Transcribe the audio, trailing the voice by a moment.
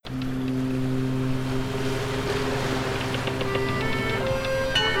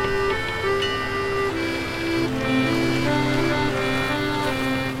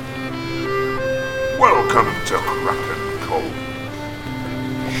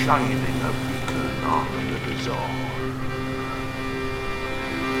shining a beacon on the bazaar.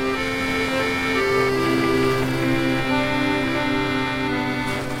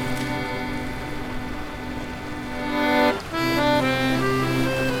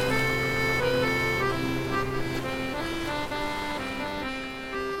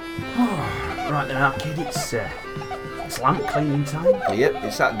 Right then, our kid, it's lamp cleaning time. Yep,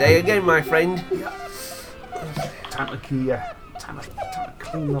 it's that day again, my friend. Yeah. Time to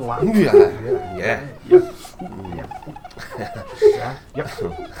clean the lamp. Yeah. Yeah. Yep.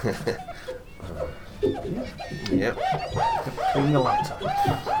 Yep. Clean the laptop.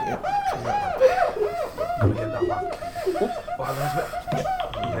 Yep. Gotta get that lamp. Oh, there's it.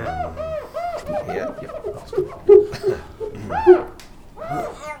 Yeah. Yep. Yep. That's good.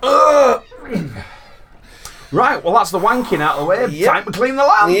 Right, well that's the wanking out of the way. Yep. Time to clean the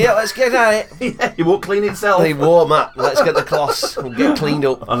lamp. Yeah, let's get at it. Yeah, it won't clean itself. They won't, Matt. Let's get the cloths. We'll get cleaned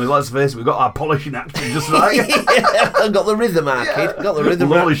up. I mean, let's face it, we've got our polishing action just right. Yeah, got the rhythm, our kid. Got the rhythm.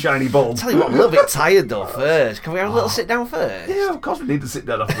 Lovely Right. shiny bulb. Tell you what, I'm a little bit tired though. First, can we have a little sit down first? Yeah, of course we need to sit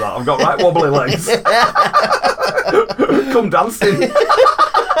down after that. I've got right wobbly legs. Come dancing.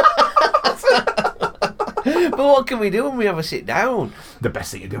 But what can we do when we have a sit down? The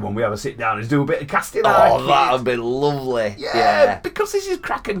best thing to do when we have a sit down is do a bit of casting. Oh, that would be lovely. Yeah, because this is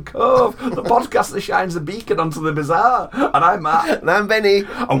Kraken Cove, the podcast that shines the beacon onto the bazaar. And I'm Matt. And I'm Benny.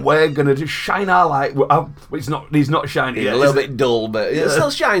 And we're going to just shine our light. He's not shining yet. A little bit dull, but it still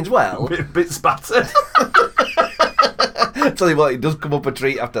shines well. Bit spattered. Tell you what, it does come up a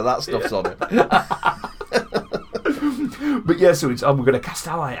treat after that stuff's on it. But yeah, so we're going to cast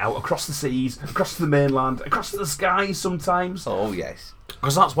our light out across the seas, across the mainland, across the skies sometimes. Oh, yes.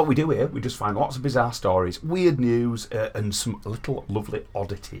 Because that's what we do here. We just find lots of bizarre stories, weird news, and some little lovely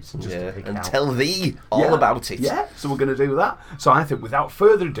oddities. Just to pick And out. tell thee all about it. Yeah, so we're going to do that. So I think without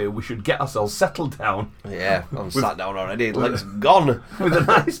further ado, we should get ourselves settled down. Yeah, I'm sat down already. Legs gone. With a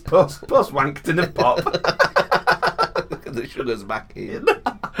nice post-wanked of pop. The sugar's back in.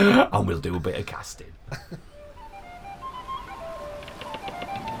 And we'll do a bit of casting.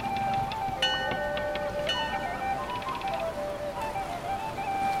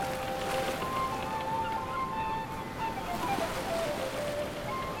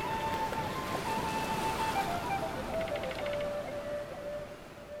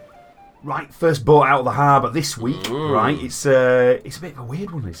 Right, first boat out of the harbour this week. Right, it's a bit of a weird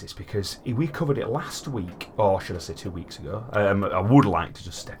one, is this? Because we covered it last week, or should I say 2 weeks ago. I would like to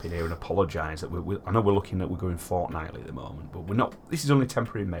just step in here and apologise that I know we're looking at we're going fortnightly at the moment, but we're not. This is only a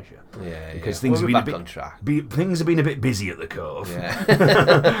temporary measure. Yeah, because things have been a bit on track. Things have been a bit busy at the Cove.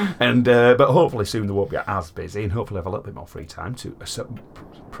 Yeah. And but hopefully soon they won't be as busy, and hopefully have a little bit more free time to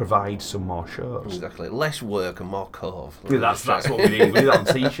provide some more shows. Exactly. Less work and more cove. Yeah, that's what we need. We need that on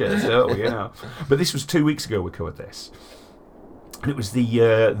t-shirts, don't we? You know. But this was 2 weeks ago we covered this, and it was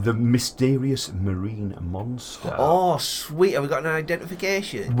the mysterious marine monster. Oh, sweet! Have we got an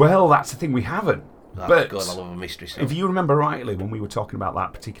identification? Well, that's the thing, we haven't. That's good. I love a mystery stuff. If you remember rightly, when we were talking about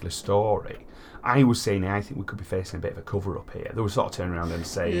that particular story, I was saying I think we could be facing a bit of a cover-up here. They were sort of turning around and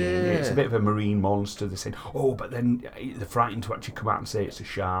saying it's a bit of a marine monster. They're saying, but then they're frightened to actually come out and say it's a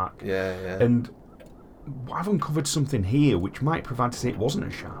shark. Yeah. And I've uncovered something here which might provide to say it wasn't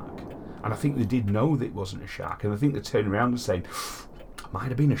a shark. And I think they did know that it wasn't a shark. And I think they're turning around and saying, might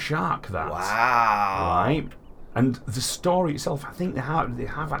have been a shark, that. Wow. Right? And the story itself, I think they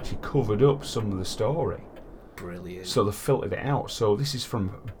have actually covered up some of the story. Brilliant. So they filtered it out. So this is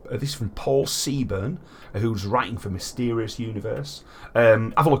from Paul Seaburn, who's writing for Mysterious Universe.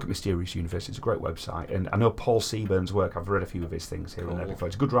 Have a look at Mysterious Universe. It's a great website, and I know Paul Seaburn's work. I've read a few of his things here and there before.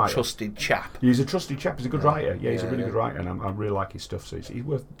 He's a good writer. Trusted chap. He's a trusted chap. He's a good writer. Yeah, he's a really good writer, and I really like his stuff. So he's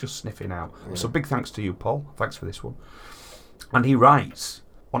worth just sniffing out. Yeah. So big thanks to you, Paul. Thanks for this one. And he writes,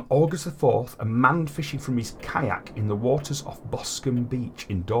 on August the 4th, a man fishing from his kayak in the waters off Boscombe Beach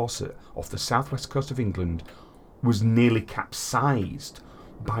in Dorset, off the southwest coast of England, was nearly capsized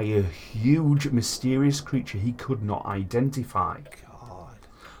by a huge, mysterious creature he could not identify. God.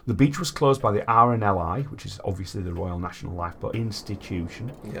 The beach was closed by the RNLI, which is obviously the Royal National Lifeboat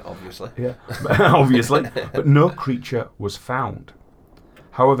Institution. Yeah, obviously. Yeah, obviously. But no creature was found.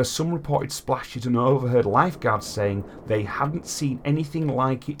 However, some reported splashes and overheard lifeguards saying they hadn't seen anything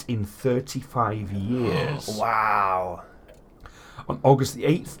like it in 35 years. Wow. On August the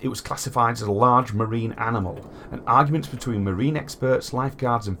 8th, it was classified as a large marine animal, and arguments between marine experts,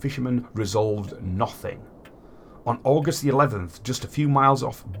 lifeguards and fishermen resolved nothing. On August the 11th, just a few miles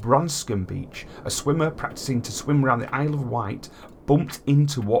off Branscombe Beach, a swimmer practicing to swim around the Isle of Wight bumped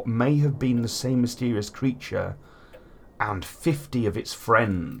into what may have been the same mysterious creature, and 50 of its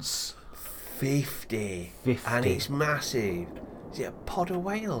friends. 50. 50. And it's massive. Is it a pod of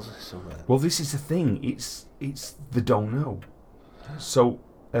whales or something? Well, this is the thing. It's they don't know. So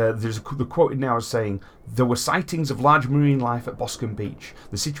they're quoted now as saying, there were sightings of large marine life at Boscombe Beach.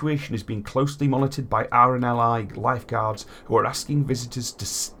 The situation is being closely monitored by RNLI lifeguards who are asking visitors to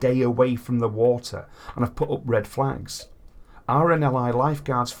stay away from the water and have put up red flags. RNLI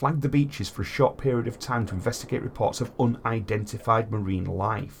lifeguards flagged the beaches for a short period of time to investigate reports of unidentified marine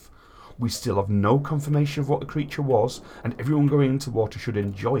life. We still have no confirmation of what the creature was, and everyone going into water should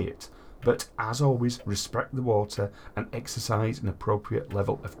enjoy it. But, as always, respect the water and exercise an appropriate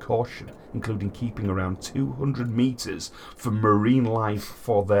level of caution, including keeping around 200 metres for marine life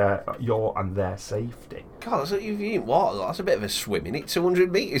for your and their safety. God, that's what you've eaten water. That's a bit of a swim in it.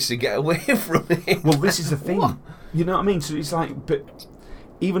 200 metres to get away from it. Well, this is the thing. What? You know what I mean? So it's like, but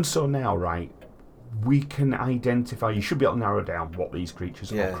even so now, right? We can identify. You should be able to narrow down what these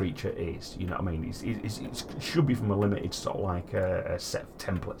creatures or creature is. You know what I mean? It should be from a limited sort of like a set of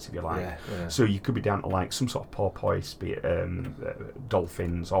templates, if you like. Yeah. So you could be down to like some sort of porpoise, be it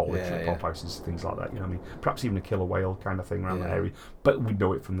dolphins or literally porpoises, things like that. You know what I mean? Perhaps even a killer whale kind of thing around the area. But we'd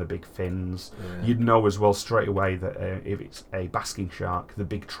know it from the big fins. Yeah. You'd know as well straight away that if it's a basking shark, the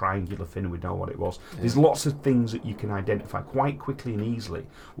big triangular fin, we'd know what it was. Yeah. There's lots of things that you can identify quite quickly and easily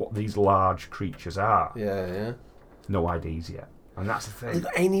what these large creatures are. Yeah. No IDs yet. And that's the thing. Have you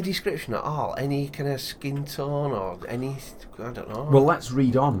got any description at all? Any kind of skin tone or any... I don't know. Well, let's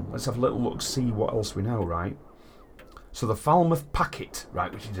read on. Let's have a little look, see what else we know, right? So the Falmouth Packet,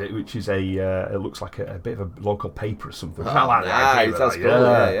 right, which is it looks like a bit of a local paper or something. Oh, nice, that's cool,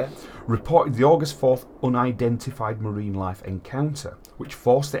 yeah. Reported the August 4th unidentified marine life encounter, which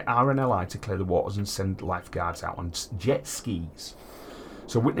forced the RNLI to clear the waters and send lifeguards out on jet skis.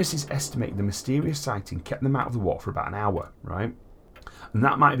 So witnesses estimate the mysterious sighting kept them out of the water for about an hour, right? And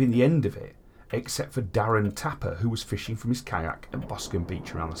that might have been the end of it, except for Darren Tapper, who was fishing from his kayak at Boscombe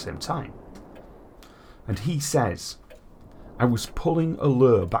Beach around the same time. And he says, I was pulling a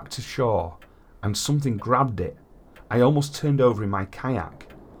lure back to shore and something grabbed it. I almost turned over in my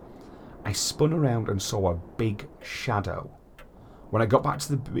kayak. I spun around and saw a big shadow. When I got back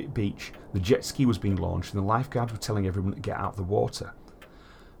to the beach, the jet ski was being launched and the lifeguards were telling everyone to get out of the water.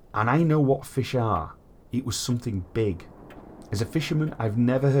 And I know what fish are. It was something big. As a fisherman, I've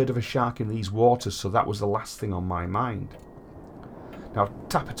never heard of a shark in these waters, so that was the last thing on my mind. Now,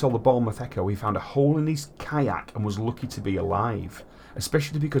 Tapper told the Bournemouth Echo he found a hole in his kayak and was lucky to be alive,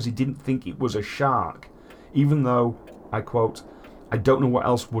 especially because he didn't think it was a shark, even though, I quote, I don't know what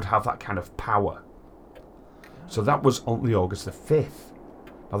else would have that kind of power. So that was on the August the 5th.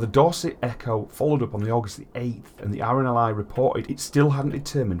 Now, the Dorset Echo followed up on the August the 8th, and the RNLI reported it still hadn't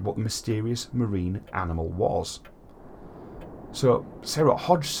determined what the mysterious marine animal was. So, Sarah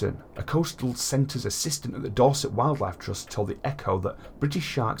Hodgson, a Coastal Centre's assistant at the Dorset Wildlife Trust, told the Echo that British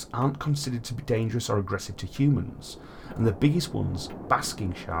sharks aren't considered to be dangerous or aggressive to humans, and the biggest ones,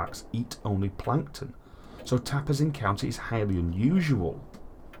 basking sharks, eat only plankton. So Tapper's encounter is highly unusual.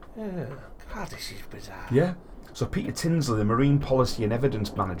 Yeah. God, this is bizarre. Yeah. So Peter Tinsley, the Marine Policy and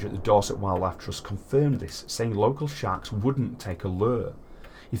Evidence Manager at the Dorset Wildlife Trust, confirmed this, saying local sharks wouldn't take a lure.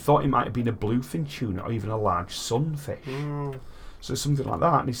 He thought it might have been a bluefin tuna or even a large sunfish. So something like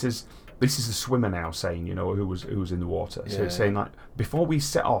that. And he says, this is the swimmer now saying, you know, who was in the water. So it's saying, like, before we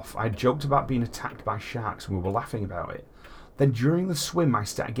set off, I joked about being attacked by sharks and we were laughing about it. Then during the swim, I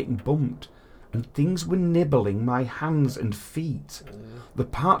started getting bumped and things were nibbling my hands and feet, the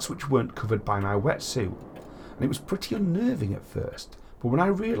parts which weren't covered by my wetsuit. And it was pretty unnerving at first, but when I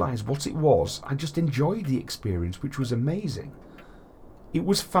realised what it was, I just enjoyed the experience, which was amazing. It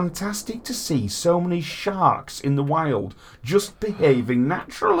was fantastic to see so many sharks in the wild just behaving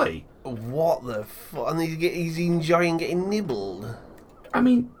naturally. What the fuck? And he's enjoying getting nibbled. I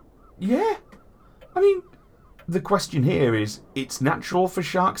mean, yeah. The question here is, it's natural for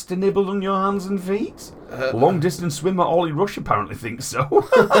sharks to nibble on your hands and feet? Long-distance swimmer Ollie Rush apparently thinks so.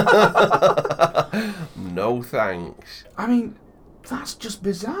 No thanks. I mean, that's just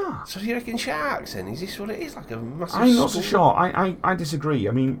bizarre. So do you reckon sharks then? Is this what it is? Like a massive I'm not so skull? sure. I disagree.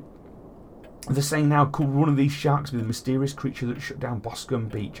 I mean, they're saying now, could one of these sharks be the mysterious creature that shut down Boscombe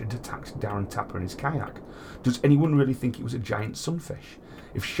Beach and attacked Darren Tapper in his kayak? Does anyone really think it was a giant sunfish?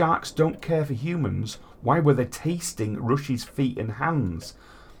 If sharks don't care for humans, why were they tasting Rush's feet and hands?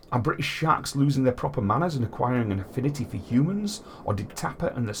 Are British sharks losing their proper manners and acquiring an affinity for humans? Or did Tapper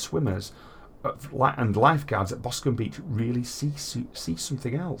and the swimmers and lifeguards at Boscombe Beach really see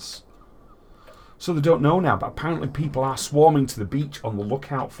something else? So they don't know now, but apparently people are swarming to the beach on the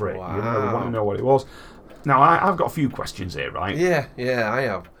lookout for it. Wow. You know, they want to know what it was. Now, I've got a few questions here, right? Yeah, I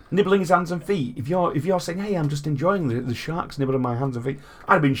have. Nibbling his hands and feet. If you're saying, hey, I'm just enjoying the sharks nibbling my hands and feet,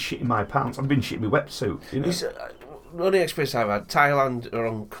 I'd have been shitting my pants. I'd have been shitting my wetsuit. You know? The only experience I've had, Thailand or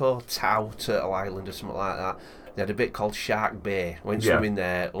on Koh Tao, Turtle Island or something like that, they had a bit called Shark Bay. Went swimming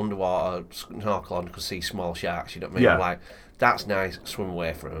there, underwater, snorkel on, could see small sharks, you know what I mean? Yeah. I'm like, that's nice, swim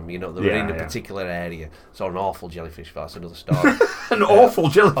away from them, you know, they were in a particular area. Saw an awful jellyfish, but that's another story. An awful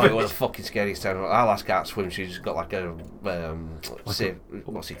jellyfish? Oh, it was the fucking scariest time. Our last cat swim, she's got like a, what's it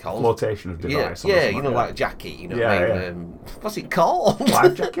called? Flotation of device. Yeah, you know, like a jacket, you know what I mean? What's it called?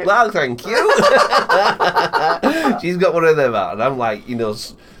 Life jacket? Well, thank you. She's got one of them out, and I'm like, you know,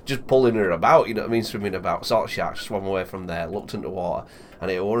 just pulling her about, you know what I mean, swimming about. Sort of shark, swam away from there, looked into water, and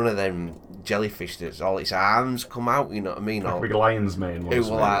it was one of them jellyfish that's all its arms come out, you know what I mean? Like big lion's mane. It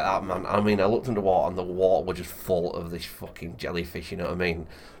was like that, man. I mean, I looked into water, and the water was just full of this fucking jellyfish, you know what I mean?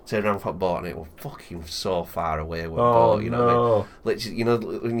 Turned around for the boat, and it was fucking so far away with the boat, you know what I mean? Literally, you know,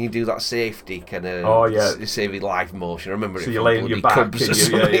 when you do that safety kind of saving life motion, I remember so it you lay on your back, Cubs or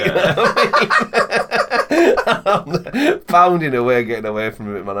something, yeah. You know what I mean? I'm pounding away, getting away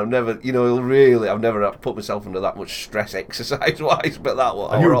from it, man. I've never put myself under that much stress exercise-wise, but that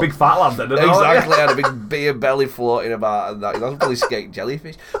was... And you were a big fat lad then, didn't you? Exactly, I had a big beer belly floating about, and that was really skate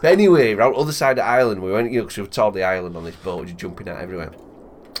jellyfish. But anyway, around the other side of the island, we went, you know, because we toured the island on this boat, just jumping out everywhere.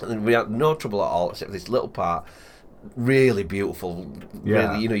 And we had no trouble at all, except this little part, really beautiful. Yeah.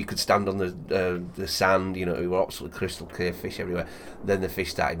 Really, you know, you could stand on the sand, you know, it were absolutely crystal clear fish everywhere. Then the fish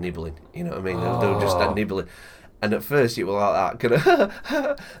started nibbling, you know what I mean? They were just nibbling. And at first it was like that, kind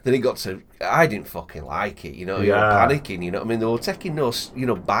of, then it got to, I didn't fucking like it, you know, you were panicking, you know what I mean? They were taking those, you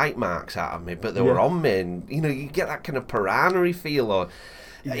know, bite marks out of me, but they were on me, and, you know, you get that kind of piranha feel, or...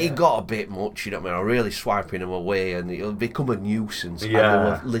 It got a bit much, you know what I mean? I was really swiping them away, and it'll become a nuisance. And they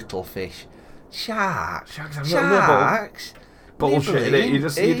were little fish. Sharks. Bullshit.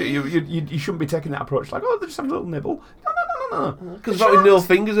 You shouldn't be taking that approach. Like, they just have a little nibble. No. Because I've got no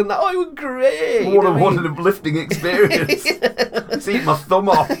fingers and that. Oh, it was great. What an uplifting experience. It's eating my thumb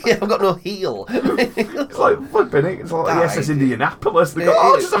off. Yeah, I've got no heel. It's like flipping it. It's like the SS Indianapolis. They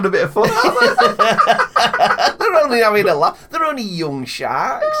go, just having a bit of fun, aren't they? They're only having a laugh. They're only young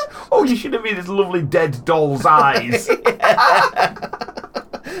sharks. Oh, you should have been this lovely dead doll's eyes.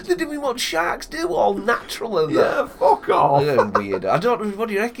 They're doing what sharks do, all natural and that. Yeah, fuck off. They're weird. I don't know, what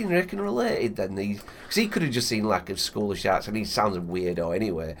do you reckon? You reckon related then? Because he could have just seen like a school of sharks, and he sounds a weirdo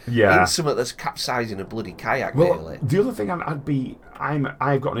anyway. Yeah. He's something that's capsizing a bloody kayak, well, really. The other thing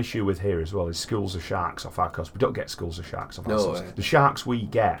I've got an issue with here as well is schools of sharks off our coast. We don't get schools of sharks off our coast. The sharks we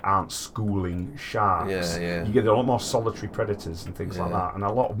get aren't schooling sharks. Yeah. You get a lot more solitary predators and things like that,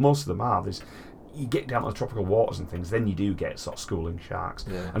 and most of them are. You get down to the tropical waters and things, then you do get sort of schooling sharks.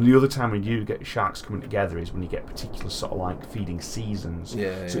 Yeah. And the other time when you do get sharks coming together is when you get particular sort of like feeding seasons.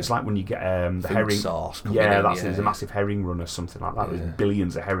 So it's like when you get the food herring. Sauce There's a massive herring run or something like that. Yeah. There's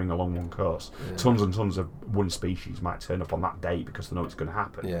billions of herring along one coast. Tons and tons of one species might turn up on that day because they know it's going to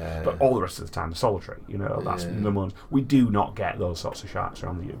happen. But all the rest of the time they're solitary. You know, that's the ones. We do not get those sorts of sharks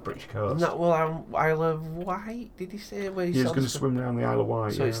around the British coast. No, well, Isle of Wight, did he say? Where He's going to swim down the Isle of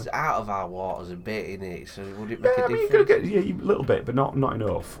Wight. So it's out of our waters a bit, in it. So would it make a difference? You're going to get a little bit, but not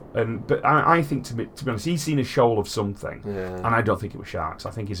enough. But I think to be honest, he's seen a shoal of something, and I don't think it was sharks. I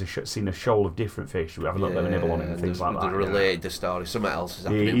think he's seen a shoal of different fish who have a little bit of a nibble on it and things like that. They're related to story. Something else is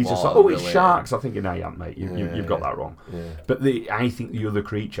happening. He's just like, it's sharks. I think you haven't, mate. You've got that wrong. Yeah. But I think the other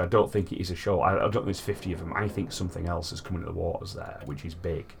creature, I don't think it is a shoal. I don't think there's 50 of them. I think something else is coming into the waters there, which is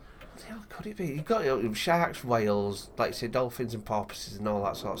big. How could it be? You've got sharks, whales, like you say, dolphins and porpoises and all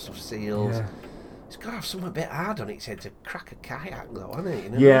that sort of stuff, seals. Yeah. It's got to have something a bit hard on its head to crack a kayak, though, hasn't it? You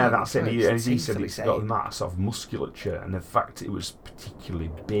know, yeah, that's it. He said it's got that sort of musculature, and the fact it was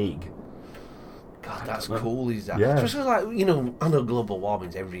particularly big. God, that's cool, is that? Yeah. Especially like, you know, I know global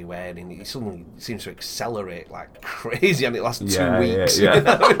warming's everywhere, and it suddenly seems to accelerate like crazy, and it lasts 2 weeks. Yeah. You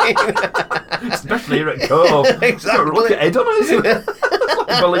know what I mean? Especially here at Cove. Exactly. Look at Ed on us. It's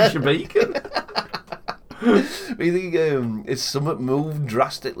like Valencia Beacon. But you think it's something moved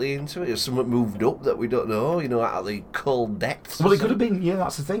drastically into it? Has something moved up that we don't know? You know, out of the cold depths? Well, it could have been,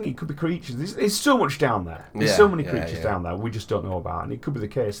 that's the thing. It could be creatures. There's so much down there. There's so many creatures down there we just don't know about. And it could be the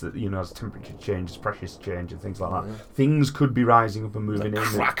case that, as temperature changes, pressures change and things like that, things could be rising up and moving in.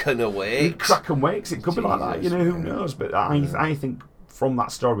 Kraken awakes. Kraken wakes. It could be like that. Who knows? But I think from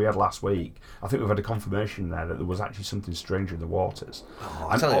that story we had last week, I think we've had a confirmation there that there was actually something stranger in the waters.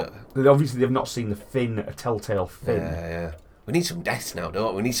 I tell you. Obviously, they've not seen the fin, a telltale fin. Yeah. we need some deaths now,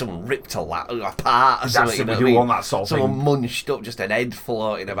 don't we? We need someone ripped apart or something. That's it, we do want that sort of someone thing. munched up, just an head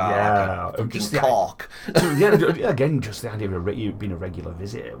floating about like a fucking cork. Again, just the idea of you being a regular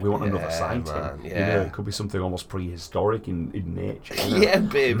visitor. We want another sighting. Man, You know, it could be something almost prehistoric in nature. You know? Yeah,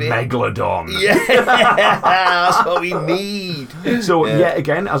 baby. Megalodon. Yeah, that's what we need. So, yet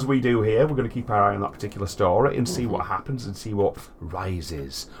again, as we do here, we're going to keep our eye on that particular story and see what happens and see what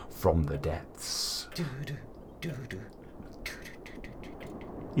rises from the depths.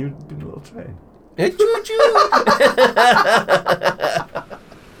 You doing a little train?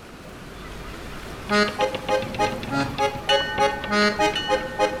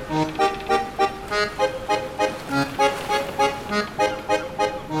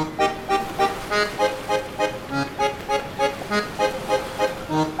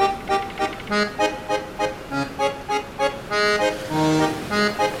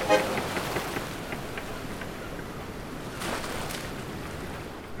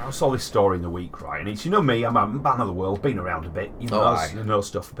 I saw this story in the week, right? And it's, you know me, I'm a man of the world, been around a bit, you know, I know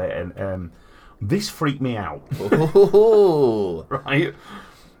stuff a bit, and this freaked me out. Right?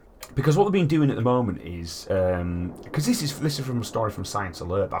 Because what they've been doing at the moment is, because this is from a story from Science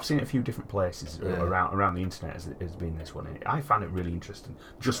Alert, but I've seen it a few different places around the internet has been this one. And I found it really interesting,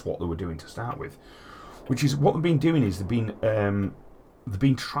 just what they were doing to start with. Which is, what they've been doing is they've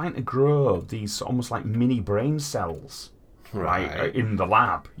been trying to grow these almost like mini brain cells. Right, in the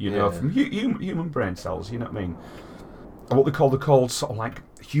lab, you know, from human brain cells, you know what I mean? And what they're called sort of like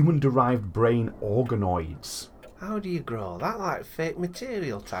human-derived brain organoids. How do you grow that? Like fake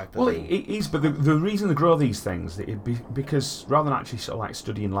material type of Well, thing? it is, but the reason they grow these things, because rather than actually sort of like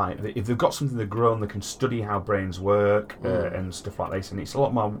studying life, if they've got something they've grown, they can study how brains work and stuff like this, and it's a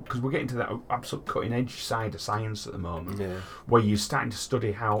lot more, because we're getting to that absolute cutting-edge side of science at the moment, where you're starting to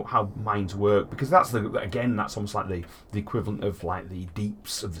study how minds work, because that's almost like the equivalent of like the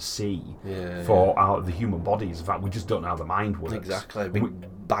deeps of the sea for the human bodies. In fact, we just don't know how the mind works. Exactly, a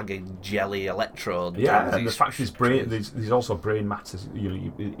big bag of jelly electrodes. Yeah, and the fact is, there's also brain matter,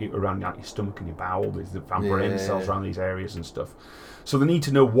 around your stomach and your bowel. There's the brain cells around these areas and stuff. So they need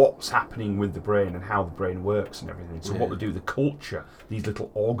to know what's happening with the brain and how the brain works and everything. So what they do, they culture these little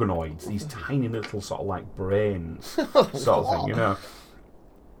organoids, these tiny little sort of like brains, sort of thing, you know.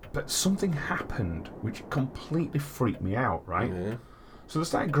 But something happened which completely freaked me out, right? Yeah. So they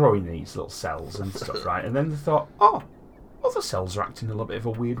started growing these little cells and stuff, right? And then they thought, other cells are acting in a little bit of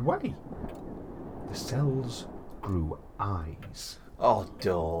a weird way. The cells grew eyes. Oh,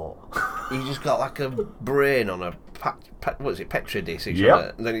 don't. You just got like a brain on a what is it, Petri dish?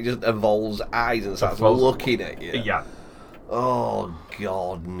 Yeah. And then it just evolves eyes and starts looking at you. Yeah. Oh,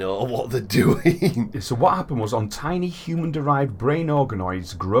 God, no, what they're doing. So what happened was, on tiny human-derived brain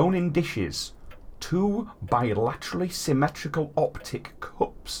organoids grown in dishes, 2 bilaterally symmetrical optic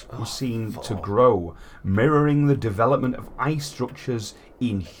cups were seen to grow, mirroring the development of eye structures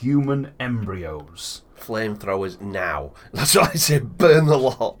in human embryos. Flamethrowers now. That's what I said, burn the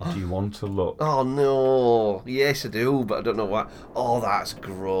lot. Do you want to look? Oh, no. Yes, I do, but I don't know what. Oh, that's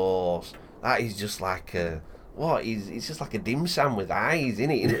gross. That is just like a... What? It's just like a dim sum with eyes,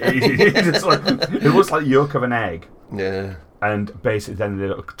 isn't it? It looks like the yolk of an egg. Yeah. And basically then they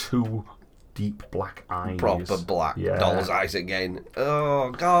look 2 deep black eyes. Proper black doll's eyes again.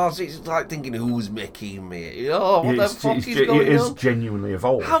 Oh, God, it's like thinking, who's making me? Oh, what the fuck is going on? It is genuinely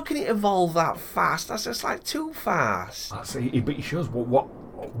evolved. How can it evolve that fast? That's just like too fast. But it shows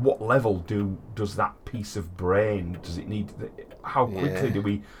what level does that piece of brain, does it need? How quickly do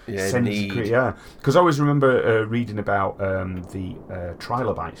we send it? Yeah, because I always remember reading about the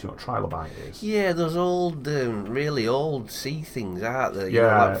trilobites. You know what trilobite is? Yeah, those old, really old sea things, aren't they? You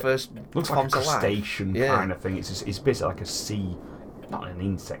Yeah, know, like first looks like a crustacean Yeah. kind of thing. It's basically like a sea, not an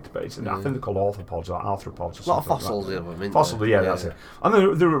insect, but I think they're called arthropods or arthropods. Or a lot of something fossils like of them, isn't Fossils, there? yeah, that's it.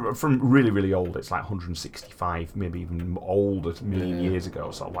 And they're from really, really old. It's like 165, maybe even older, million years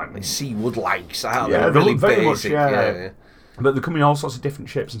ago. Sort of like sea wood-likes, aren't yeah, they? Really look very basic. much, yeah. But they come in all sorts of different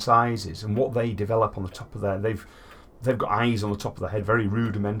shapes and sizes, and what they develop on the top of they've got eyes on the top of their head, very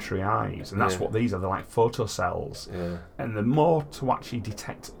rudimentary eyes, and that's what these are. They're like photocells, and they're more to actually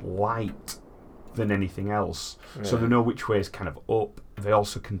detect light than anything else. So they know which way is kind of up. They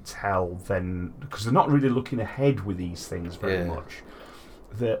also can tell then, because they're not really looking ahead with these things very much,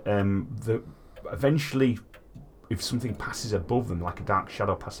 that eventually if something passes above them, like a dark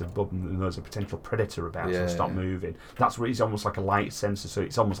shadow passes above them, then there's a potential predator about, so they'll stop moving. That's where it's almost like a light sensor, so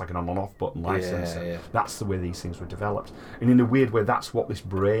it's almost like an on and off button light sensor. Yeah. That's the way these things were developed. And in a weird way, that's what this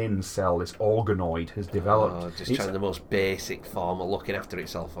brain cell, this organoid, has developed. Just trying the most basic form of looking after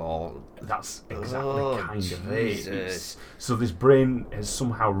itself all. That's exactly kind of it. Jesus. So this brain has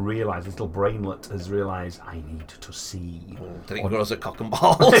somehow realised, this little brainlet has realised, I need to see. Then it grows a cock and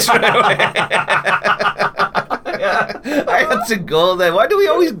balls. I had to go there. Why do we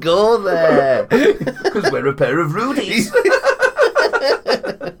always go there? Because we're a pair of rudies.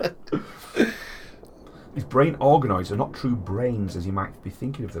 These brain organoids are not true brains as you might be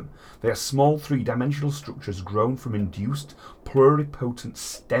thinking of them. They are small three-dimensional structures grown from induced pluripotent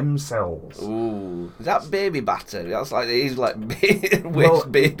stem cells. Ooh, is that baby batter? That's like he's like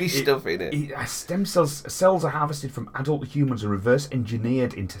baby stuff in it. Stem cells are harvested from adult humans and reverse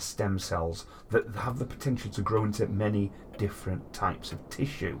engineered into stem cells that have the potential to grow into many different types of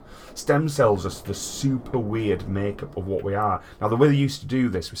tissue. Stem cells are the super weird makeup of what we are. Now, the way they used to do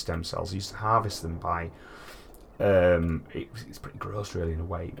this with stem cells, they used to harvest them by it's pretty gross, really, in a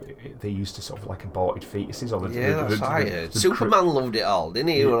way. They used to sort of like aborted fetuses. Or That's what I heard. Superman loved it all, didn't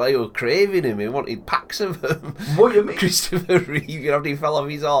he? He was craving him. He wanted packs of them. What do you mean? Christopher Reeve, after he fell off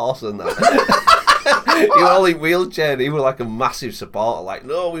his horse and that. He was all in wheelchair and he was like a massive supporter, like,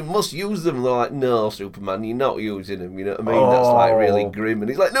 no, we must use them. And they're like, no, Superman, you're not using them, you know what I mean? That's like really grim. And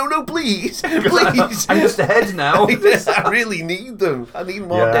he's like, no, please, please. I'm just ahead now. I really need them. I need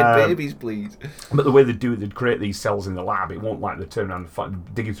more dead babies, please. But the way they do it, they'd create these cells in the lab. It won't like they turn around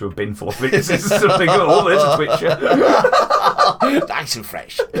and digging through a bin full of fetuses or something. Oh, there's a picture. Nice and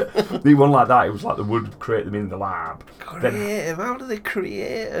fresh. They won't like that. It was like they would create them in the lab. Create them? How do they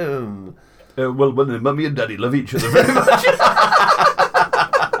create them? Well, when the mummy and daddy love each other very much.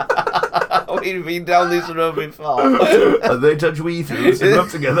 We've been down this road before. And they touch wee throughs and rub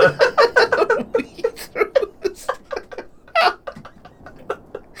together. Wee throughs.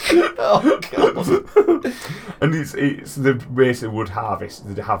 Oh, God. And it's the base they would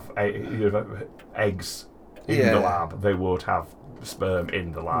harvest. They'd have eggs in the lab. They would have sperm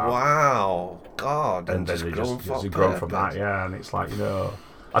in the lab. Wow. God. And then they just grow from that, and it's like,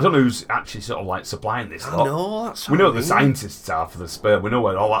 I don't know who's actually sort of like supplying this lot. No, that's we know what the scientists are for the sperm. We know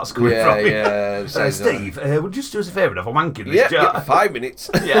where all that's coming from. Yeah, Steve, would you just do us a favour if I'm wanking this jar? Yeah, 5 minutes.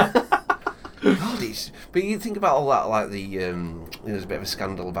 Yeah. God, but you think about all that, like there's a bit of a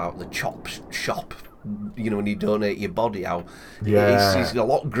scandal about the chop shop. When you donate your body out, it's a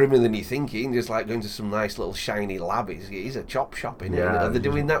lot grimmer than you think. You can just like going to some nice little shiny lab. It's a chop shop in it. Are they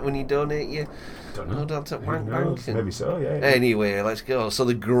doing that when you donate your? Don't know. Bank? Maybe so. Yeah. Anyway, let's go. So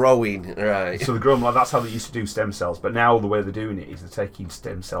they're growing, right? So they're growing. Like, that's how they used to do stem cells. But now the way they're doing it is they're taking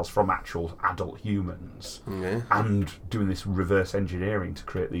stem cells from actual adult humans and doing this reverse engineering to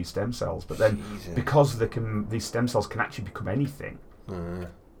create these stem cells. But then, because these stem cells can actually become anything.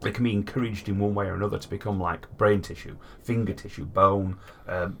 They can be encouraged in one way or another to become like brain tissue, finger tissue, bone.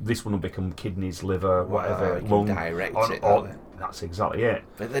 This one will become kidneys, liver, whatever. Lung. Direct it. That's exactly it.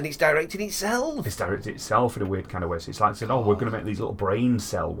 But then it's directing itself. It's directed itself in a weird kind of way. So it's like saying, we're going to make these little brain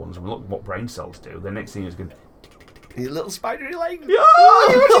cell ones. And look what brain cells do. The next thing is going to... These little spidery legs.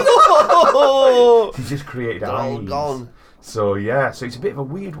 He's just created eyes. All gone. So so it's a bit of a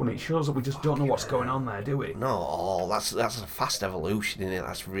weird one. It shows that we just don't know what's going on there, do we? No, that's a fast evolution in it.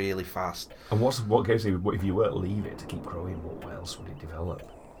 That's really fast. And what gives you? If you were to leave it to keep growing, what else would it develop?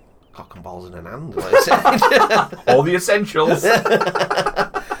 Cock and balls in an hand, like I said. All the essentials.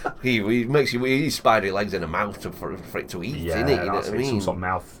 He makes you spidery legs in a mouth for it to eat, innit? You know what I mean? Some sort of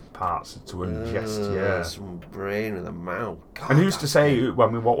mouth parts to ingest, some brain with a mouth. God, and who's to say? Well,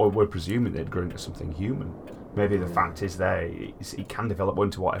 I mean, what we're presuming they'd grow into something human. Maybe the fact is it can develop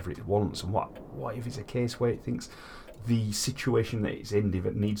into whatever it wants, and what if it's a case where it thinks the situation that it's in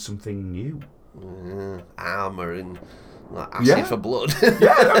needs something new? Armour and acid for blood.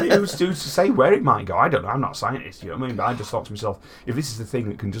 I mean, who's to say where it might go? I don't know. I'm not a scientist, you know what I mean? But I just thought to myself, if this is the thing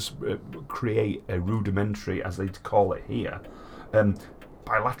that can just create a rudimentary, as they call it here,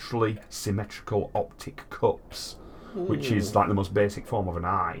 bilaterally symmetrical optic cups, which is like the most basic form of an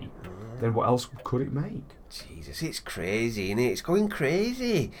eye, then what else could it make? Jesus, it's crazy, innit? It's going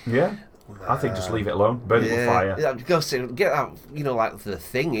crazy. Yeah. I think just leave it alone. Burn it with fire. Get out, like the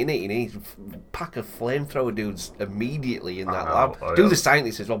thing, innit? You need a pack of flamethrower dudes immediately in that lab. Do the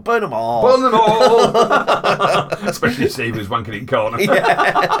scientists as well. Burn them all. Burn them all! Especially Steve who's wanking in corner.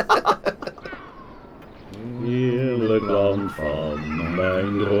 Heerlijk land van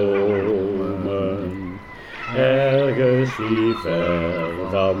mijn dromen, ergens hier ver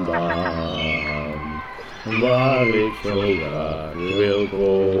vandaan. Var ikke så vil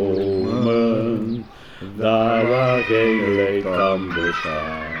kommen, der var egentlig gamle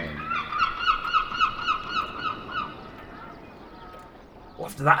sang. Well,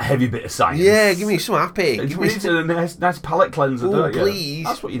 after that heavy bit of science. Yeah, give me some happy. You Give me need a nice palate cleanser, Ooh, don't you? please.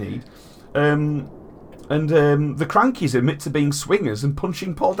 That's what you need. The Crankies admit to being swingers and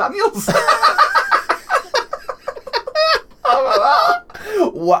punching Paul Daniels.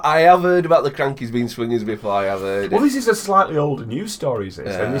 What, I have heard about the Crankies being swingers before. I have heard. Well, it. this is a slightly older news story, is this?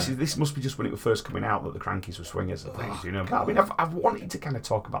 Yeah. And this must be just when it was first coming out that the Crankies were swingers and things, you know. But I mean, I've wanted to kind of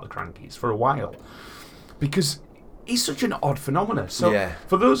talk about the Crankies for a while because he's such an odd phenomenon. So, Yeah.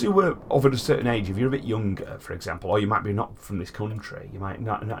 for those who were of a certain age, if you're a bit younger, for example, or you might be not from this country, you might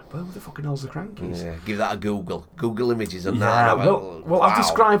not. Well, who the fucking hell's the Crankies? Yeah, give that a Google. Google images on Yeah, that. well, Wow. I'll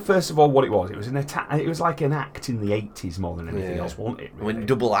describe first of all what it was. It was an attack. It was like an act in the 80s more than anything else, wasn't it? Really? When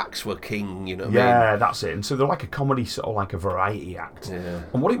double acts were king, you know what I Yeah, that's it. And so they're like a comedy, sort of like a variety act. Yeah.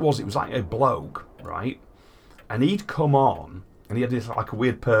 And what it was like a bloke, right? And he'd come on, and he had this like a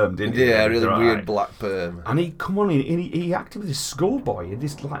weird perm, didn't he? mean? Yeah, really Right. weird black perm. And he'd come on, and he acted with this schoolboy,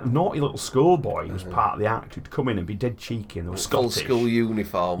 this like naughty little schoolboy who was part of the act, who'd come in and be dead cheeky, and they were Full Scottish. school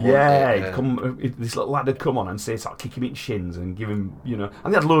uniform. Yeah, wasn't it? he'd come. This little lad would come on and say, sort of kick him in shins and give him, you know.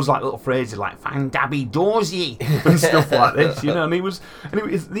 And they had loads of like little phrases like "Fang Dabby Dorsey" and stuff like this, you know. And the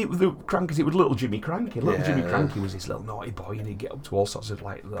Crankies. It was little Jimmy Cranky. Little Jimmy Cranky was this little naughty boy, and he'd get up to all sorts of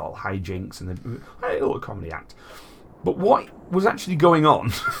like little hijinks and a little comedy act. But what was actually going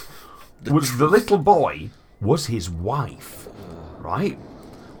on was the little boy was his wife, right?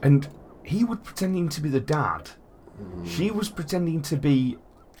 And he was pretending to be the dad. She was pretending to be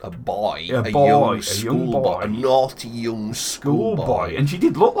A boy, A a boy, young a schoolboy, young a boy. naughty young schoolboy. And she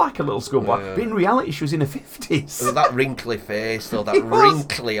did look like a little schoolboy. Yeah. But in reality, she was in her 50s. With that wrinkly face, though, that It was.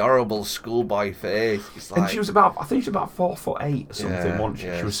 wrinkly, horrible schoolboy face. It's like, And she was about, I think she was about 4'8" or something, Yeah, wasn't she?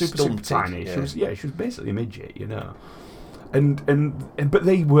 yeah, She was super stunted, tiny. yeah. She was basically a midget, you know. And but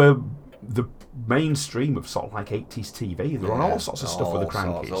they were the mainstream of sort of like 80s TV. They were on all sorts of stuff with the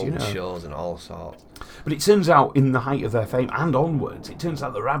Crankies, old you know. shows and all sorts. But it turns out, in the height of their fame and onwards, it turns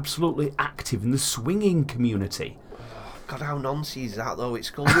out they're absolutely active in the swinging community. God, how nonsense is that, though? It's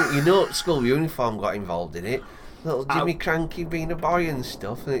school, you know, school uniform got involved in it. Little Jimmy Cranky being a boy and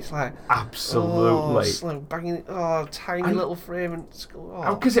stuff, and it's like Absolutely. banging, tiny And- little frame and school.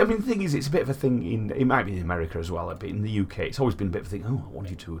 Because I mean, the thing is, it's a bit of a thing it might be in America as well, but in the UK, it's always been a bit of a thing. Oh, I want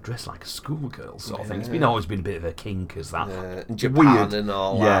you to dress like a schoolgirl, sort of thing. It's always been a bit of a kink as that. and Japan Weird. and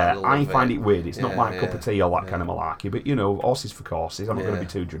all Yeah, that. I find it weird. It's not Yeah, my cup of tea or that kind of yeah. malarkey. But you know, horses for courses. I'm not going to be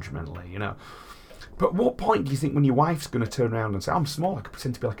too judgmental, you know. But what point do you think when your wife's going to turn around and say, "I'm small, I could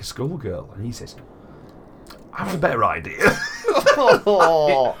pretend to be like a schoolgirl," and he says, "I have a better idea."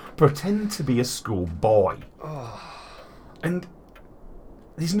 Oh. Pretend to be a schoolboy. And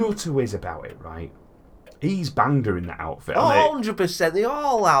there's no two ways about it, right? He's banged her in that outfit. hasn't he? 100%, they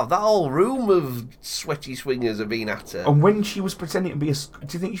all have. That whole room of sweaty swingers have been at her. And when she was pretending to be do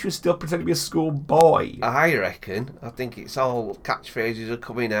you think she was still pretending to be a schoolboy? I reckon. I think it's all catchphrases are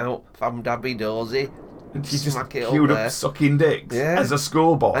coming out. Fam Dabby Dozy. And she just Smack it queued up up there. sucking dicks Yeah. as a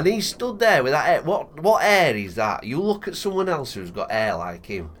schoolboy. And he stood there with that hair. What hair is that? You look at someone else who's got hair like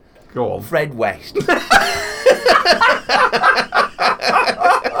him. Go on. Fred West.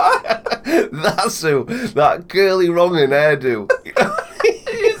 That's who. That curly wrong and hairdo.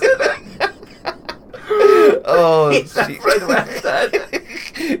 Oh, It's a Fred West.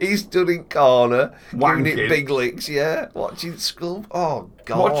 he stood in corner, giving Wanking. it big licks, yeah. Watching school. Oh,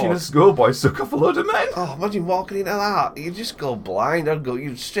 God. Watching a schoolboy suck off a load of men. Oh, imagine walking into that. You just go blind. I'd go,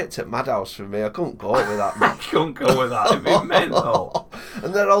 you'd straight to madhouse for me. I couldn't go with that. I can't go with that. It'd be mental.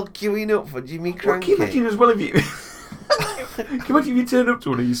 And they're all queuing up for Jimmy Well, can Cranky. you imagine as well if you... Can you imagine if you turn up to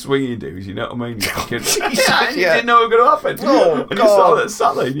one of these swinging dudes, you know what I mean? You're thinking, and you yeah. didn't know what was going to happen. Oh, and you saw God. that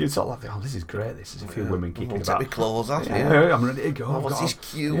sat there and you sort of like, oh, this is great. This is a few women kicking I'll about. take my clothes off, Yeah, I'm ready to go. I've what's got this a-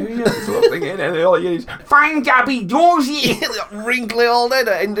 cue? Yeah, sort of thing, and all you is, "Fang Dabby Dorsey!" Wrinkly old head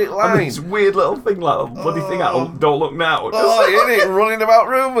at end of And line. this weird little thing like a bloody thing out, Don't Look Now. Oh, isn't it? Running about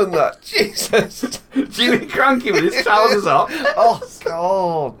room and that. Jesus. Jimmy Cranky with his trousers off. Oh,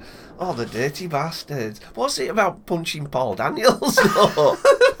 God. Oh, the dirty bastards. What's it about punching Paul Daniels, though?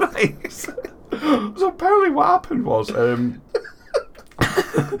 Right. So apparently what happened was,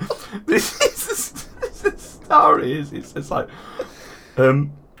 this the story is, it's like, they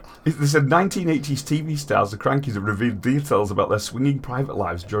said 1980s TV stars, the Crankies, have revealed details about their swinging private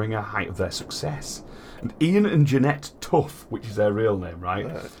lives during a height of their success. And Ian and Jeanette Tuff, which is their real name, right?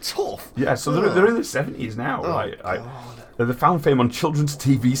 Tough. Yeah, so they're in the 70s now, right? God. They found fame on children's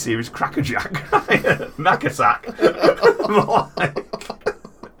TV series Crackerjack, Knackersack.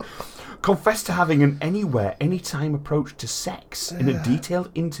 Confessed to having an anywhere, anytime approach to sex in a detailed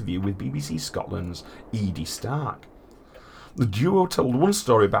interview with BBC Scotland's Edie Stark. The duo told one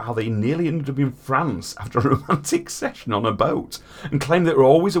story about how they nearly ended up in France after a romantic session on a boat and claimed they were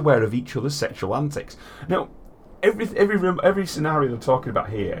always aware of each other's sexual antics. Now, every scenario they're talking about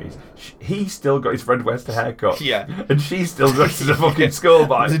here is he's still got his Fred West haircut, and she's still dressed as a fucking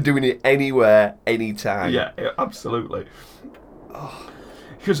schoolboy. They're doing it anywhere, anytime. Yeah, absolutely.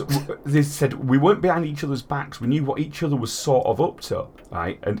 Because they said we weren't behind each other's backs. We knew what each other was sort of up to,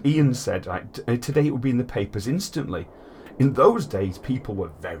 right? And Ian said, right, today it would be in the papers instantly. In those days, people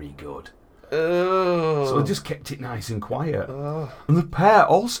were very good. So they just kept it nice and quiet. And the pair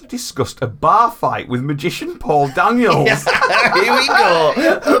also discussed a bar fight with magician Paul Daniels. Here we go.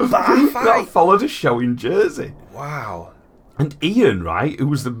 A bar fight. That followed a show in Jersey. Wow. And Ian, right, who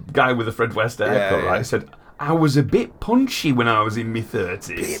was the guy with the Fred West haircut, right, said, I was a bit punchy when I was in my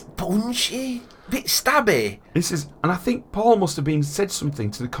 30s. Bit punchy? Bit stabby? And I think Paul must have said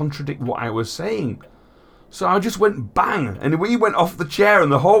something to contradict what I was saying. So I just went bang, and we went off the chair, and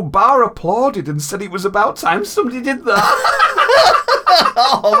the whole bar applauded and said it was about time somebody did that.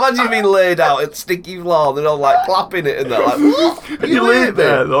 Oh, imagine being laid out at sticky floor, they're all like clapping it and they're like, and you lay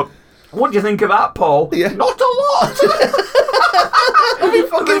there, look. What do you think of that, Paul? Yeah. Not a lot. My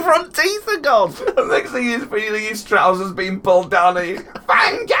fucking front teeth are gone. The next thing he's feeling his trousers being pulled down and he's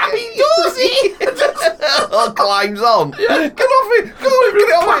bang, Gabby Doozy. Oh, climbs on. Yeah. Get off it. Get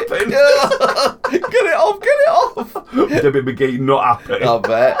off it. Get it off. Debbie McGee not happy. I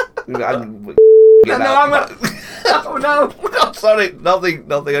bet. Oh no. Oh, sorry. Nothing.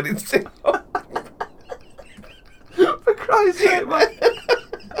 I didn't say. For Christ's sake, man.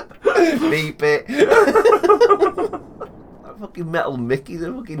 Beep it. That fucking Metal Mickey's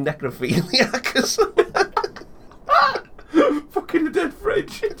a fucking necrophiliac or something. Fucking a dead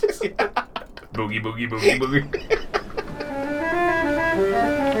fridge. Boogie, boogie, boogie, boogie.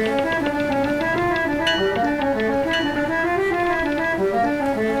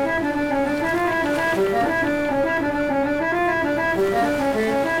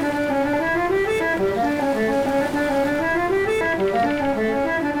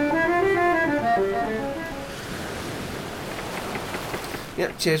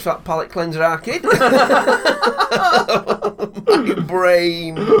 Yep, cheers for that palate cleanser, Arcade. My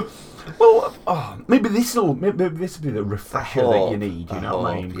brain. Well, maybe this will be the refresher that you need. You know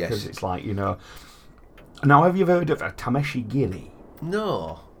what I mean? Because it's like, you know. Now, have you ever heard of Tameshi Giri?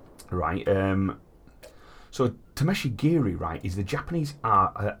 No. Right. So Tameshi Giri, right, is the Japanese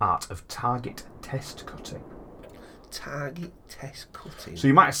art of target test cutting. Target test cutting. So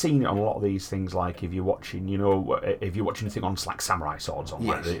you might have seen it on a lot of these things, like if you're watching, you know, if you're watching anything on like samurai swords on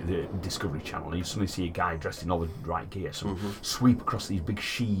like the Discovery Channel, and you suddenly see a guy dressed in all the right gear, sweep across these big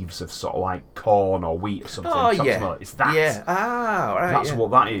sheaves of sort of like corn or wheat or something. Oh yeah, it's that. Yeah, right. That's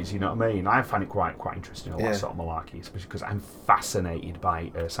what that is. You know what I mean? I find it quite interesting. All that sort of malarkey, especially because I'm fascinated by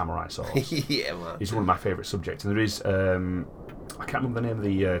samurai swords. Yeah, man. It's one of my favourite subjects, and there is. I can't remember the name of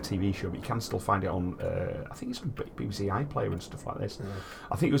the TV show, but you can still find it on. I think it's on BBC iPlayer and stuff like this. Yeah.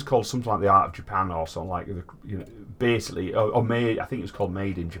 I think it was called something like The Art of Japan or something like. You know, basically, or made. I think it was called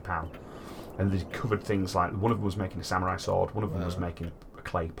Made in Japan, and they covered things like one of them was making a samurai sword, one of them was making a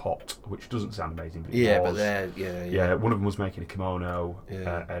clay pot, which doesn't sound amazing. But yeah, one of them was making a kimono,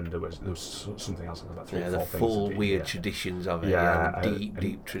 and there was something else about 3 or 4 the things. full weird traditions of it.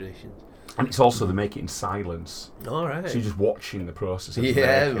 Deep traditions. And it's also they make it in silence. All right. So you're just watching the process of making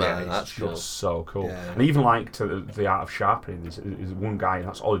man, it. that's just cool. So cool. Yeah. And even like to the art of sharpening, there's one guy, and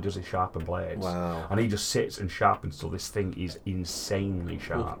that's all he does is sharpen blades. Wow. And he just sits and sharpens till this thing is insanely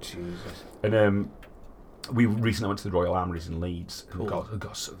sharp. Oh, Jesus. And we recently went to the Royal Armouries in Leeds. Cool. They've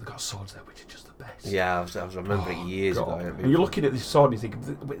got swords there which are just the best. Yeah, I remember it years ago. And you're looking at this sword and you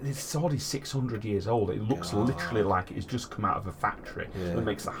think, this sword is 600 years old. It looks literally like it's just come out of a factory. Yeah. It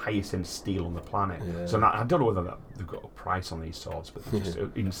makes the highest end steel on the planet. Yeah. So now, I don't know whether they've got a price on these swords, but they're just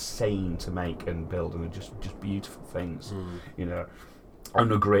insane to make and build, and they're just beautiful things, you know. And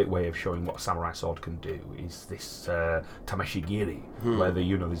a great way of showing what a samurai sword can do is this Tameshi Giri, where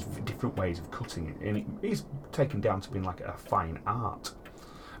there's different ways of cutting it, and it is taken down to being like a fine art,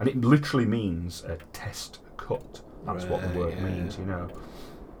 and it literally means a test cut. That's what the word means, you know.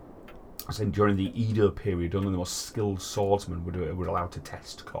 I said during the Edo period, only the most skilled swordsmen were allowed to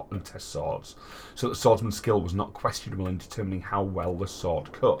test cut and test swords. So the swordsman's skill was not questionable in determining how well the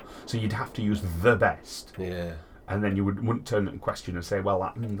sword cut. So you'd have to use the best. Yeah. And then you wouldn't turn it in question and say, well,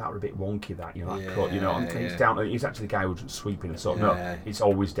 that were a bit wonky, that, you know, that cut, you know. And it's down to, it's actually the guy who's sweeping and so no, it's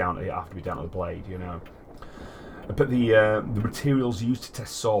always down to, it have to be down to the blade, you know. But the materials used to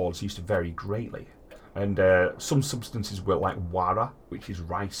test swords used to vary greatly. And some substances were like wara, which is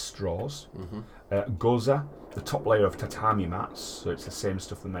rice straws, goza, the top layer of tatami mats, so it's the same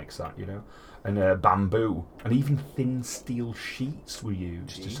stuff that makes that, you know, and bamboo, and even thin steel sheets were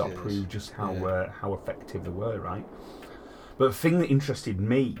used to sort of prove just how effective they were, right? But the thing that interested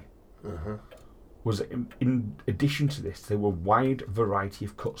me was in addition to this, there were a wide variety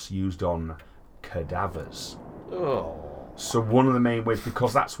of cuts used on cadavers. Oh. So one of the main ways,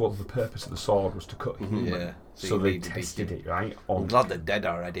 because that's what the purpose of the sword was, to cut human. Yeah. So they tested it, right? I'm glad they're dead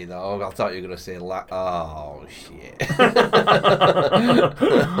already, though. I thought you were going to say, oh, shit.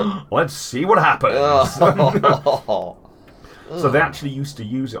 Let's see what happens. Oh. So they actually used to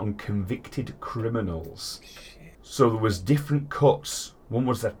use it on convicted criminals. Shit. So there was different cuts. One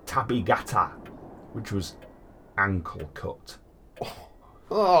was the tabigata, which was ankle cut.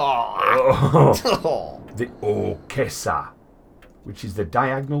 Oh. The okesa, which is the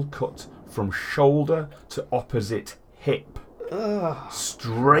diagonal cut from shoulder to opposite hip,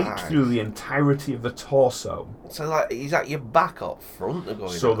 straight through the entirety of the torso. So, like, is that your back up front? Or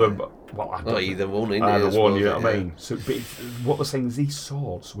going So on the I don't either one in either there. one, you know what I mean? So, but what they're saying is these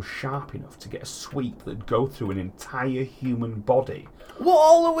swords were sharp enough to get a sweep that'd go through an entire human body. What,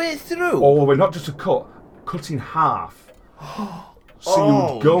 all the way through? All the way, not just a cut in half. So you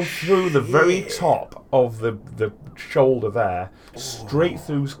would go through the very top of the shoulder there, straight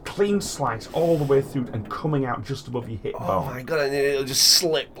through, clean slice, all the way through, and coming out just above your hip bone. Oh my god, and it'll just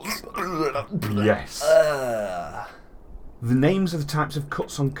slip. Yes. The names of the types of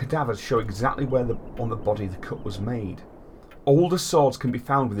cuts on cadavers show exactly where on the body the cut was made. Older swords can be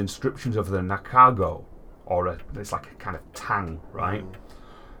found with inscriptions of the nakago, or it's like a kind of tang, right?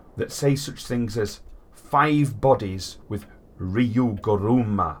 That say such things as 5 bodies with Ryu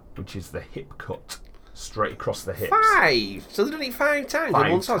Goruma, which is the hip cut, straight across the hips. 5? So they've done it 5 times on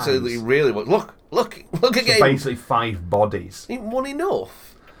one side, so times. they really want. Look again. So basically 5 bodies. Ain't one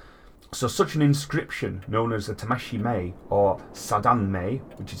enough? So such an inscription, known as a tamashime or sadanme,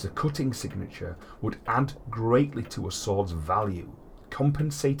 which is a cutting signature, would add greatly to a sword's value,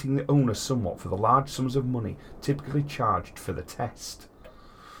 compensating the owner somewhat for the large sums of money typically charged for the test.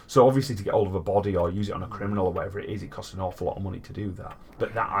 So obviously to get hold of a body or use it on a criminal or whatever it is, it costs an awful lot of money to do that.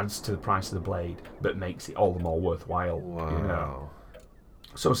 But that adds to the price of the blade, but makes it all the more worthwhile. Wow. You know.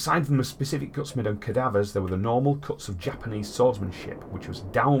 So aside from the specific cuts made on cadavers, there were the normal cuts of Japanese swordsmanship, which was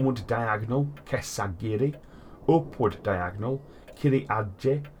downward diagonal, kesagiri, upward diagonal,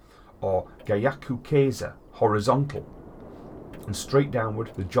 kiri-aje, or gayaku keiza, horizontal, and straight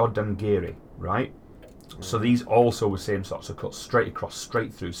downward, the jodangiri, right? So these also were same sorts of cuts, straight across,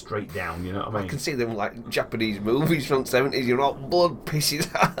 straight through, straight down, you know what I mean? I can see them like Japanese movies from the 70s, you're all blood pisses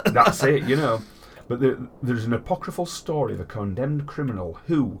out. That's it, you know. But there's an apocryphal story of a condemned criminal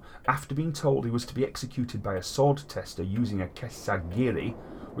who, after being told he was to be executed by a sword tester using a kesagiri,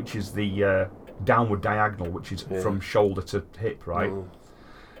 which is the downward diagonal, which is from shoulder to hip, right?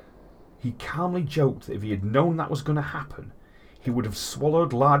 He calmly joked that if he had known that was going to happen, he would have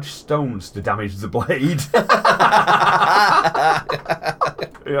swallowed large stones to damage the blade.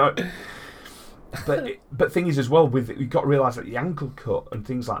 You know? But thing is as well, you've got to realise that the ankle cut and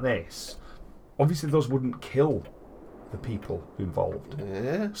things like this, obviously those wouldn't kill the people involved.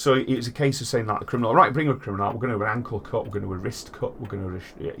 Yeah. So it was a case of saying, like, the criminal, right, bring a criminal out, we're going to do an ankle cut, we're going to do a wrist cut, we're going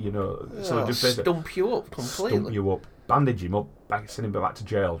to, you know. So just stump you up completely. Stump you up, bandage him up, send him back to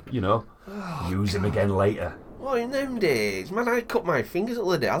jail, you know. Use him again later. Well, in them days, man, I cut my fingers the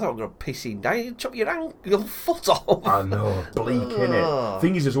other day. I thought I was going to piss him down. You chop your foot off. I know, bleak, innit?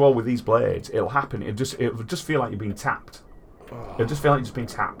 Thing is, as well, with these blades, it'll happen. It'll just feel like you're being tapped. It'll just feel like you're just being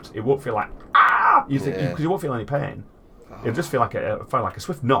tapped. It won't feel like, you think, because you won't feel any pain. It'll just feel like a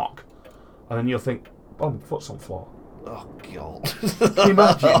swift knock. And then you'll think, oh, my foot's on the floor. Oh, God. Can you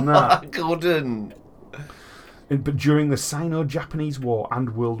imagine that? I couldn't. But during the Sino-Japanese War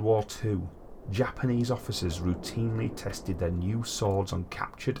and World War II, Japanese officers routinely tested their new swords on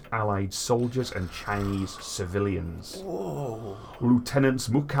captured Allied soldiers and Chinese civilians. Whoa. Lieutenants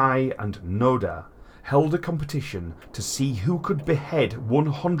Mukai and Noda held a competition to see who could behead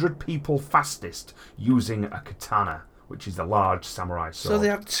 100 people fastest using a katana, which is the large samurai sword. So they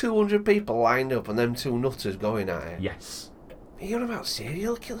had 200 people lined up and them 2 nutters going at it? Yes. You're on about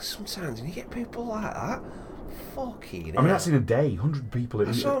serial killers sometimes and you get people like that? Fucking I mean, that's in a day, 100 people.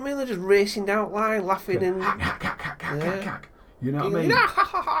 That's what I mean, they're just racing down line, laughing and... Hack. You know what I mean?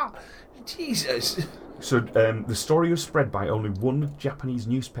 Jesus. So the story was spread by only one Japanese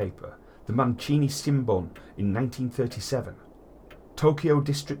newspaper, the Mancini Shimbun, in 1937. Tokyo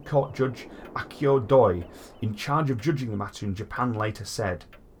District Court Judge Akio Doi, in charge of judging the matter in Japan, later said,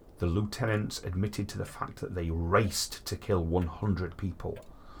 the lieutenants admitted to the fact that they raced to kill 100 people.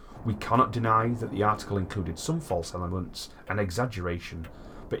 We cannot deny that the article included some false elements and exaggeration,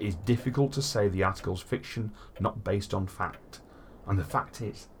 but it is difficult to say the article's fiction, not based on fact. And the fact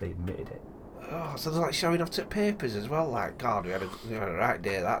is, they admitted it. Oh, so they're like showing off to papers as well, like, God, we had a right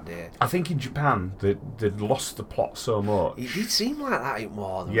day that day. I think in Japan, they'd lost the plot so much. It did seem like that in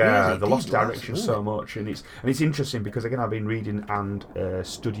more than Yeah, really they lost did direction last, so much, and it's interesting because again I've been reading and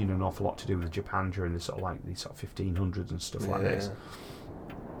studying an awful lot to do with Japan during the sort of 1500s and stuff like this.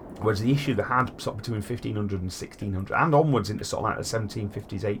 Whereas the issue they had sort of between 1500 and 1600 and onwards into sort of like the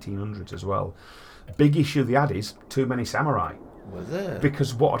 1750s, 1800s as well. Big issue they had is too many samurai. Were there?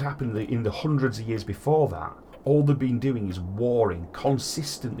 Because what had happened in the hundreds of years before that, all they'd been doing is warring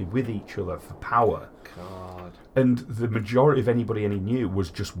consistently with each other for power. God. And the majority of anybody any knew was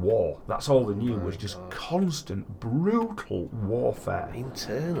just war. That's all they knew was just constant, brutal warfare.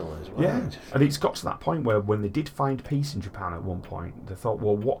 Internal as well. Yeah. And it's got to that point where when they did find peace in Japan at one point, they thought,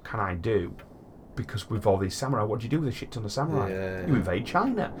 well, what can I do? Because with all these samurai, what do you do with a shit ton of samurai? Yeah. You invade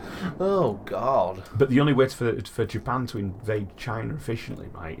China. Oh, God. But the only way for Japan to invade China efficiently,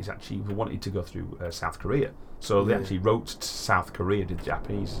 right, is actually they wanted to go through South Korea. So they actually wrote to South Korea, did the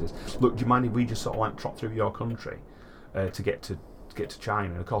Japanese, and says, look, do you mind if we just sort of like trot through your country to get to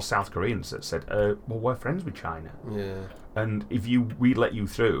China? And of course South Koreans said, well, we're friends with China. Yeah. And if we let you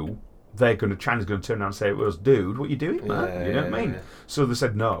through, China's going to turn around and say, well, dude, what are you doing, man? Yeah, you know what I mean? yeah. So they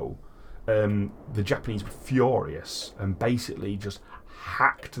said no. The Japanese were furious and basically just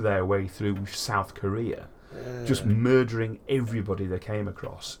hacked their way through South Korea, just murdering everybody they came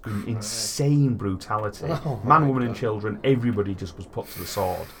across in insane brutality. Man, woman and children, everybody just was put to the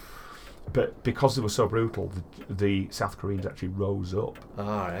sword. But because they were so brutal, the South Koreans actually rose up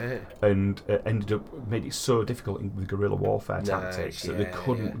Alright. and made it so difficult with guerrilla warfare tactics that they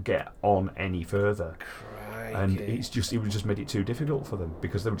couldn't get on any further. And it was just made it too difficult for them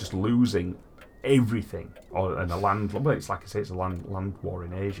because they were just losing everything. And a land, well, it's like I say, it's a land war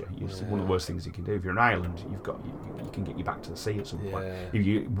in Asia. It's one of the worst things you can do. If you're an island, you can get you back to the sea at some point. If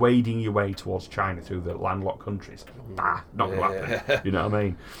you're wading your way towards China through the landlocked countries, not going to happen. You know what I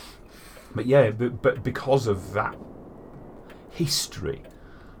mean? But yeah, but because of that history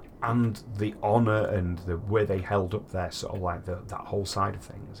and the honour and the way they held up their sort of like that whole side of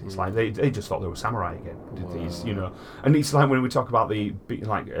things, it's like they just thought they were samurai again. These, you know, and it's like when we talk about the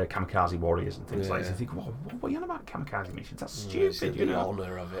kamikaze warriors and things like that, you think, well, what are you on about kamikaze missions? That's stupid, you know. The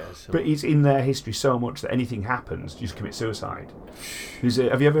honour of it. But it's in their history so much that anything happens, you just commit suicide.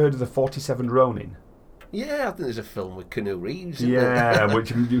 Have you ever heard of the 47 Ronin? Yeah, I think there's a film with Keanu Reeves. Yeah,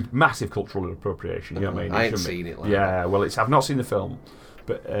 which massive cultural appropriation. You know what I mean? I ain't seen it. Well, I've not seen the film,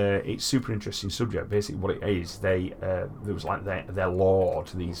 but it's super interesting subject. Basically, what it is, there was like their lord,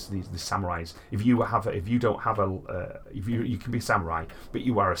 these samurais. If you can be a samurai, but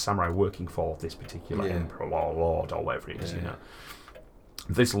you are a samurai working for this particular emperor or lord or whatever it is, you know.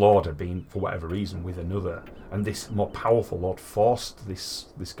 This lord had been, for whatever reason, with another, and this more powerful lord forced this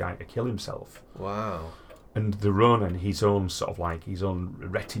guy to kill himself. Wow. And the Ronin, his own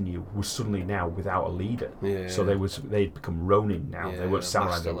retinue, was suddenly now without a leader. Yeah. So they'd become Ronin now. Yeah, they weren't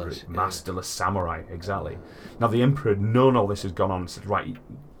samurai, they were masterless, masterless samurai, exactly. Now the emperor had known all this has gone on and said, right,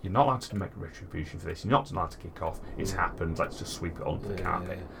 you're not allowed to make a retribution for this, you're not allowed to kick off, it's happened, let's just sweep it onto the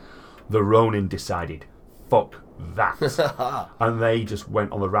carpet. The Ronin decided, fuck that. And they just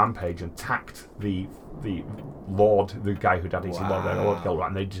went on the rampage and attacked the lord, the guy who'd had his lord killed,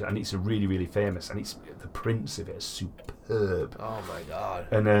 and it's a really, really famous, and it's the prince of it is superb. Oh my God.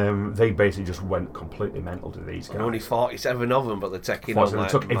 And they basically just went completely mental to these guys. And only 47 of them, but they're taking on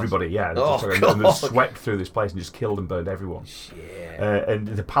like, took everybody, and they swept through this place and just killed and burned everyone. Shit. And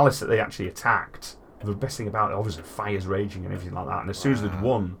the palace that they actually attacked, the best thing about it, obviously, fires raging and everything like that. And as soon as they'd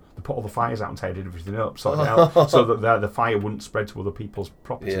won, they put all the fires out and tied everything up, so that the fire wouldn't spread to other people's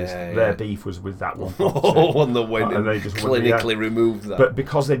properties. Their beef was with that one property. One that went and they just clinically removed that. But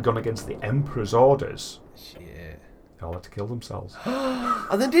because they'd gone against the emperor's orders, they all had to kill themselves.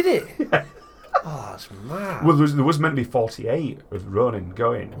 And then did it? Yeah. Oh, that's mad. Well, there was meant to be 48 of Ronin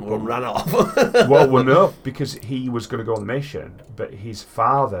going. One ran off. well, no, because he was going to go on the mission, but his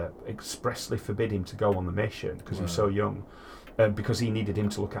father expressly forbid him to go on the mission because he was so young, because he needed him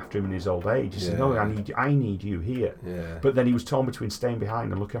to look after him in his old age. He said, "No, I need you here." Yeah. But then he was torn between staying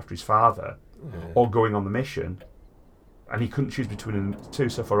behind and looking after his father, or going on the mission. and he couldn't choose between the two,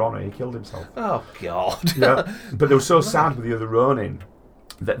 so for honour he killed himself. Oh God. Yeah, but they were so sad with the other Ronin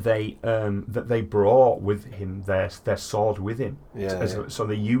that they brought with him their sword with him. So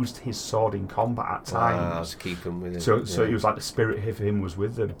they used his sword in combat at times to keep him with him. So it was like the spirit of him was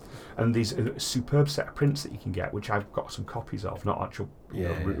with them. And these superb set of prints that you can get, which I've got some copies of, not actual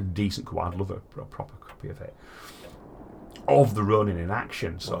decent copy. I'd love a proper copy of it. Of the Ronin in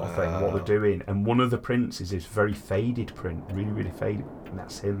action sort of thing, what they're doing. And one of the prints is this very faded print, really, really faded, and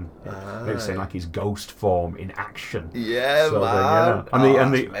that's him. It's in like his ghost form in action. Yeah, so man.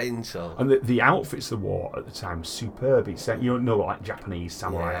 And the outfits they wore at the time were superb. It's, you know, like Japanese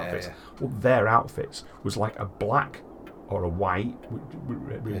samurai outfits. Yeah. Well, their outfits was like a black or a white,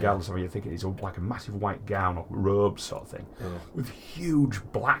 regardless of how you think it is, like a massive white gown or robe sort of thing, with huge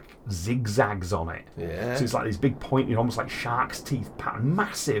black zigzags on it. Yeah. So it's like this big pointed, almost like shark's teeth pattern,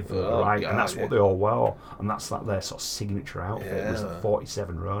 massive, right? God, and that's what they all wore, and that's like their sort of signature outfit. It was the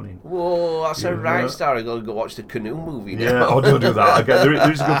 47 Ronin. Whoa, that's a right star. I got to go watch the Canoe movie now. Yeah, don't do that. Okay,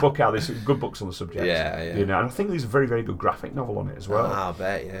 there's a good book out. There's good books on the subject. Yeah. You know, and I think there's a very, very good graphic novel on it as well. I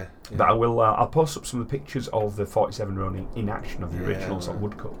bet, yeah. But I'll post up some of the pictures of the 47 Ronin in action of the original sort of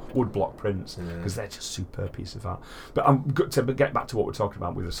wood block prints, because they're just superb piece of art. But I'm good to get back to what we're talking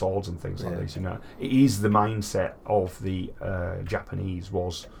about with the swords and things like this. You know, it is the mindset of the Japanese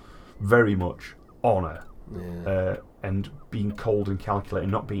was very much honour and being cold and calculating,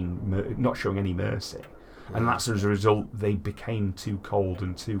 not showing any mercy. And that's as a result they became too cold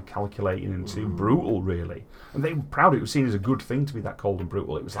and too calculating and too brutal, really. And they were proud. It was seen as a good thing to be that cold and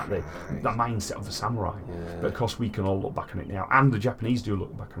brutal. It was like the mindset of the samurai. But of course we can all look back on it now, and the Japanese do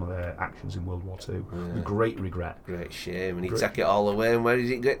look back on their actions in World War II with great regret. Great shame. And he take it all away, and where does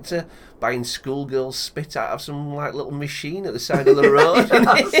it get to? Buying schoolgirls spit out of some like little machine at the side of the road.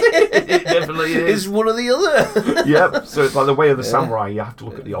 It definitely is. It's one or the other. Yep. So it's like the way of the samurai. You have to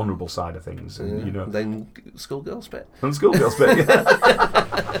look at the honourable side of things, and you know. Then schoolgirl spit. And schoolgirl spit. Yeah.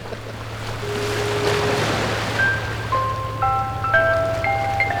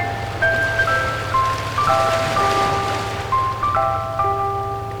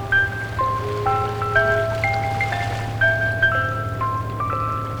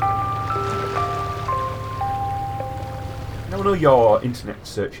 I know your internet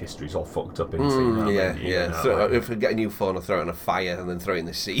search history is all fucked up, isn't it? You know, if I get a new phone, I'll throw it in a fire and then throw it in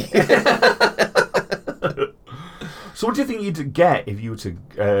the sea. So what do you think you'd get if you were to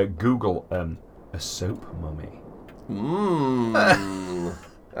Google a soap mummy?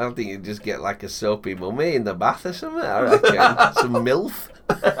 I think you'd just get like a soapy mummy in the bath or something, I reckon. Some MILF.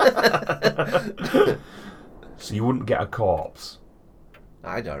 So you wouldn't get a corpse?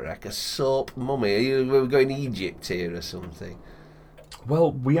 I don't reckon. A soap mummy. We're going to Egypt here or something.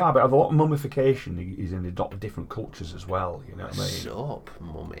 Well, we are, but a lot of mummification is in a lot of different cultures as well, you know what I mean? Soap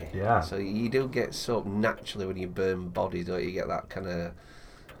mummy? Yeah. So you do get soap naturally when you burn bodies, don't you? Get that kind of...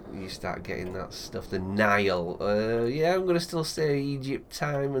 You start getting that stuff. The Nile. I'm going to still say Egypt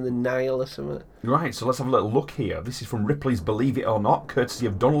time and the Nile or something. Right, so let's have a little look here. This is from Ripley's Believe It or Not, courtesy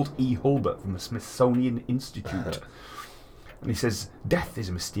of Donald E. Hulbert from the Smithsonian Institute. And he says, death is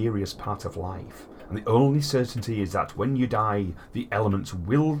a mysterious part of life, and the only certainty is that when you die, the elements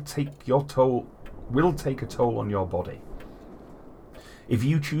will take a toll on your body. If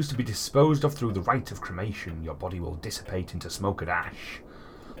you choose to be disposed of through the rite of cremation, your body will dissipate into smoke and ash.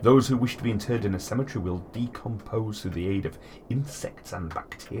 Those who wish to be interred in a cemetery will decompose through the aid of insects and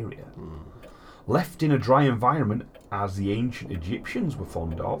bacteria. Left in a dry environment, as the ancient Egyptians were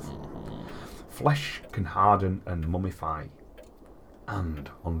fond of, flesh can harden and mummify. And,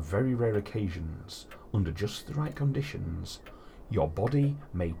 on very rare occasions, under just the right conditions, your body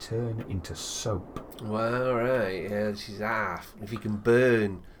may turn into soap. Well, right, yeah, this is half. If you can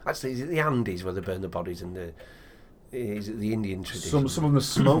burn... Actually, is it the Andes where they burn the bodies in the... Is it the Indian tradition? Some of them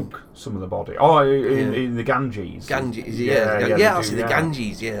smoke some of the body. Oh, in the Ganges. Ganges, the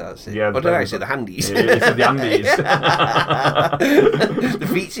Ganges, yeah, that's it. Yeah, What did I say? The Handies. Yeah, it's the Andes. The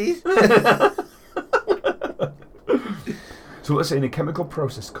feetsies? So let's say in a chemical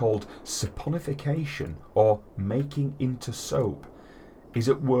process called saponification, or making into soap, is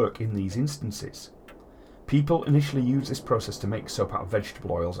at work in these instances. People initially use this process to make soap out of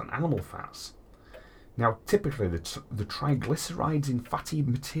vegetable oils and animal fats. Now, typically, the triglycerides in fatty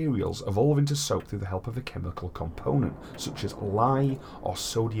materials evolve into soap through the help of a chemical component, such as lye or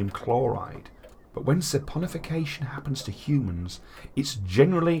sodium chloride. But when saponification happens to humans, it's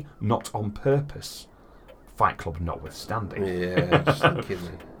generally not on purpose. Fight Club notwithstanding. Yeah, just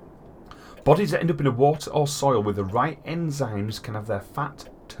thinking. Bodies that end up in a water or soil with the right enzymes can have their fat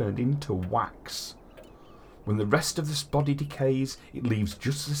turned into wax. When the rest of the body decays, it leaves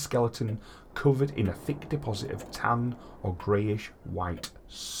just the skeleton covered in a thick deposit of tan or greyish white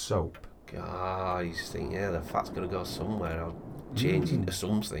soap. Guys, think, yeah, the fat's going to go somewhere or change into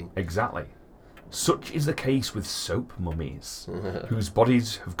something. Exactly. Such is the case with soap mummies, whose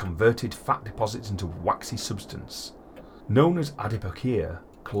bodies have converted fat deposits into waxy substance. Known as adipocere,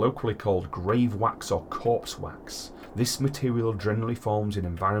 colloquially called grave wax or corpse wax, this material generally forms in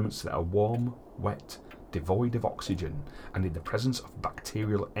environments that are warm, wet, devoid of oxygen, and in the presence of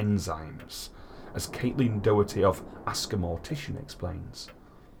bacterial enzymes, as Caitlin Doherty of Ask a Mortician explains.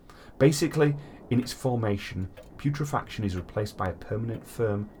 Basically, in its formation, putrefaction is replaced by a permanent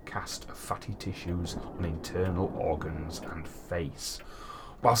firm cast of fatty tissues on internal organs and face.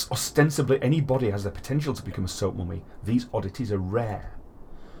 Whilst ostensibly any body has the potential to become a soap mummy, these oddities are rare.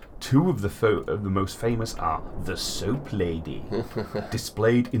 Two of the most famous are the Soap Lady,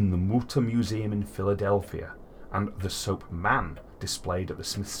 displayed in the Mutter Museum in Philadelphia, and the Soap Man, displayed at the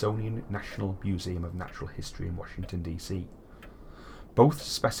Smithsonian National Museum of Natural History in Washington, D.C. Both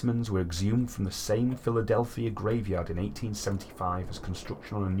specimens were exhumed from the same Philadelphia graveyard in 1875 as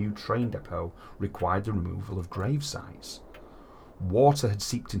construction on a new train depot required the removal of grave sites. Water had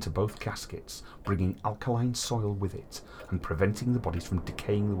seeped into both caskets, bringing alkaline soil with it and preventing the bodies from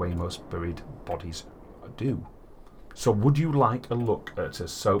decaying the way most buried bodies do. So would you like a look at a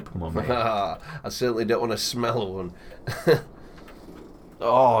soap mummy? I certainly don't want to smell one.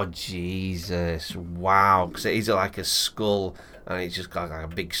 Oh, Jesus. Wow. Because it is like a skull and it's just got like a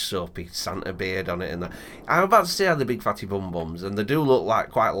big soapy Santa beard on it. And that. I'm about to say are the big fatty bum-bums, and they do look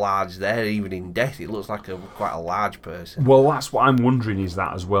like quite large there, even in death. It looks like quite a large person. Well, that's what I'm wondering is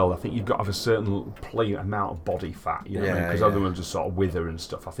that as well. I think you've got to have a certain amount of body fat, you know what I mean? Because other ones just sort of wither and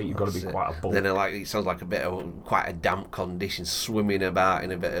stuff. I think you've got to be quite a bulk. Then it sounds like quite a damp condition, swimming about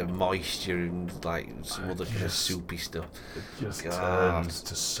in a bit of moisture and like some other kind of soupy stuff. It just turns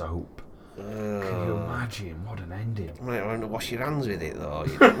to soap. Can you imagine? What an ending. You might want to wash your hands with it though,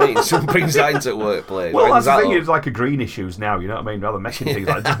 you know what I mean? Some brings that into workplace. Well, that's the thing, it's like a green issues now, you know what I mean? Rather messing things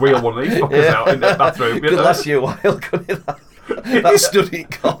like just wheel one of these fuckers out in the bathroom. Could last you a while, couldn't it? That study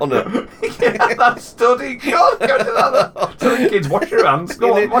corner. Yeah, that study corner. Go to that. Tell the kids, wash your hands.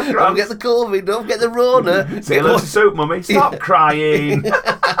 Go on, wash your hands. Don't get the COVID, don't get the Rona. Say hello to soap, mummy. Stop crying.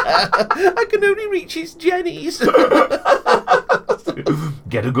 I can only reach his jennies.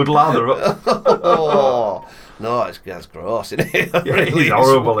 Get a good lather up. Oh, no, that's gross, isn't it? Yeah, Really it's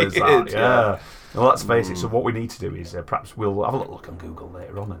horrible, is that? weird, Yeah. Well, let's face it. So what we need to do is perhaps we'll have a look on Google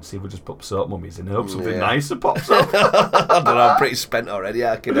later on and see if we just put soap mummies in and hope something nicer pops up. I don't know, I'm pretty spent already.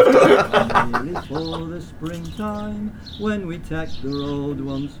 I can have to. Nearly for the springtime, when we take the road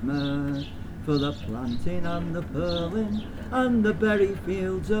once more, for the planting and the purling and the berry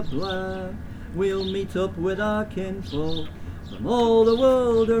fields of Blair, we'll meet up with our kinfolk from all the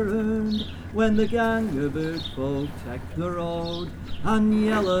world around, when the gang of bird folk take the road and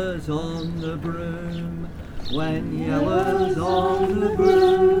yellers on the broom. When yellers on the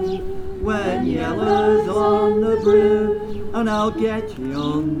broom, when yellers on the broom, and I'll get you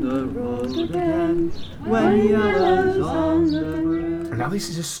on the road again, when yellers on the broom. Now this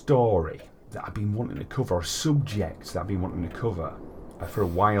is a story that I've been wanting to cover, or a subject that I've been wanting to cover for a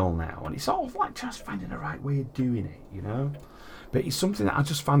while now, and it's sort of like just finding the right way of doing it, you know? But it's something that I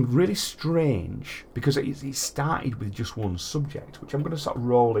just found really strange because it started with just one subject, which I'm going to sort of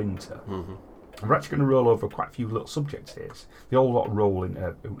roll into. Mm-hmm. We're actually going to roll over quite a few little subjects here. They all sort of roll into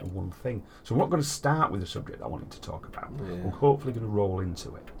one thing. So we're not going to start with the subject I wanted to talk about. Yeah. We're hopefully going to roll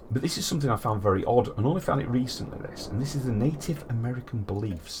into it. But this is something I found very odd, and only found it recently, this. And this is the Native American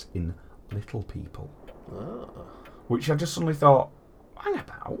beliefs in little people. Oh. Which I just suddenly thought, hang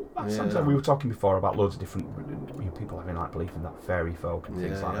about. That sounds like we were talking before about loads of different people having like belief in that fairy folk and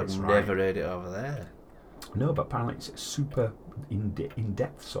things like that. I've never heard it over there. No, but apparently it's super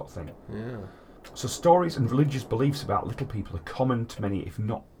in-depth sort of thing. Yeah. So stories and religious beliefs about little people are common to many, if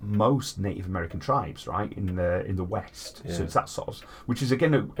not most, Native American tribes, right, in the West. Yeah. So it's that sort of, which is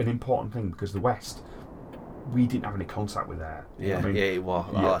again an important thing because the West, we didn't have any contact with there. It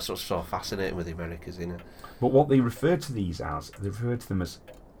was. Oh, that's what's so fascinating with the Americas, isn't it? But what they refer to these as, they refer to them as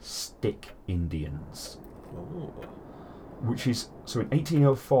stick Indians. Ooh. Which is, so in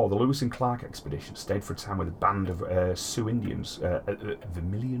 1804, the Lewis and Clark expedition stayed for a time with a band of Sioux Indians at the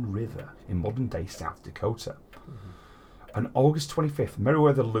Vermilion River in modern-day South Dakota. Mm-hmm. On August 25th,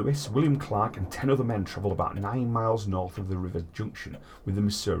 Meriwether Lewis, William Clark, and 10 other men travelled about 9 miles north of the river junction with the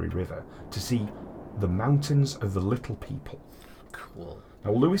Missouri River to see the Mountains of the Little People. Cool.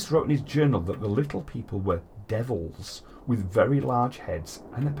 Now, Lewis wrote in his journal that the little people were devils with very large heads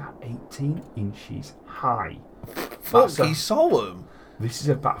and about 18 inches high. Fuck, he saw them. This is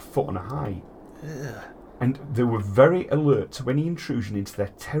about a foot and a high. And they were very alert to any intrusion into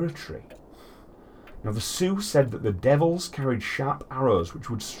their territory. Now, the Sioux said that the devils carried sharp arrows which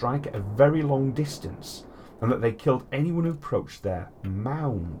would strike at a very long distance, and that they killed anyone who approached their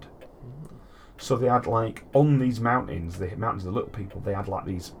mound. So they had, like, on these mountains, the mountains of the little people, they had, like,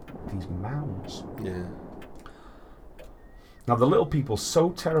 these mounds. Yeah. Now, the little people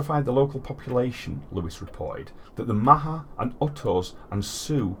so terrified the local population, Lewis reported, that the Maha and Otos and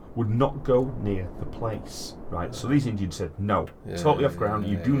Sioux would not go near the place, right? So these Indians said, no, totally off ground,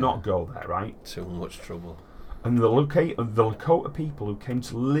 you do not go there, right? Too much trouble. And the Lakota people who came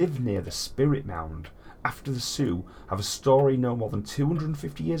to live near the Spirit Mound after the Sioux have a story no more than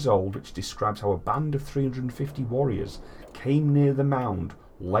 250 years old which describes how a band of 350 warriors came near the mound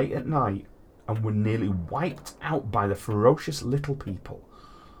late at night and were nearly wiped out by the ferocious little people,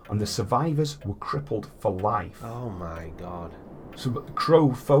 and the survivors were crippled for life. Oh my God. So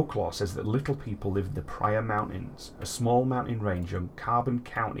Crow folklore says that little people live in the Pryor Mountains, a small mountain range in Carbon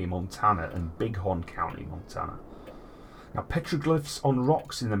County, Montana, and Bighorn County, Montana. Now, petroglyphs on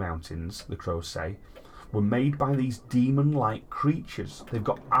rocks in the mountains, the Crows say, were made by these demon-like creatures. They've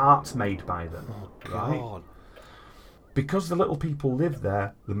got art made by them. Oh God. Right? Because the little people live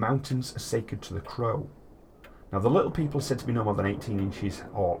there, the mountains are sacred to the Crow. Now, the little people are said to be no more than 18 inches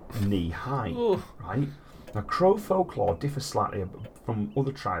or knee high, right? Now, Crow folklore differs slightly from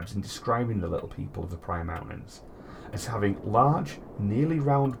other tribes in describing the little people of the Pryor Mountains as having large, nearly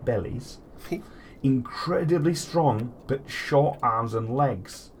round bellies, incredibly strong but short arms and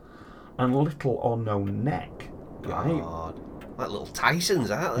legs, and little or no neck, right? God. Like little Tysons,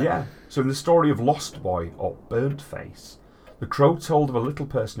 aren't they? Yeah. So in the story of Lost Boy, or Burnt Face, the Crow told of a little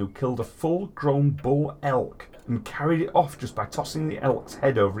person who killed a full-grown bull elk and carried it off just by tossing the elk's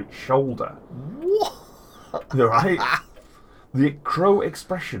head over its shoulder. What? Right? The Crow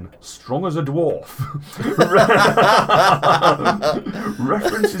expression, strong as a dwarf,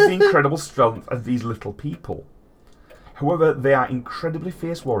 references the incredible strength of these little people. However, they are incredibly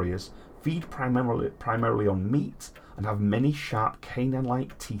fierce warriors, feed primarily on meat, and have many sharp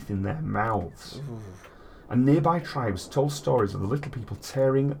canine-like teeth in their mouths. And nearby tribes told stories of the little people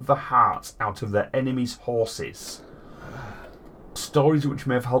tearing the hearts out of their enemies' horses. Stories which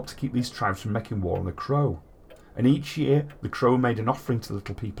may have helped to keep these tribes from making war on the Crow. And each year, the Crow made an offering to the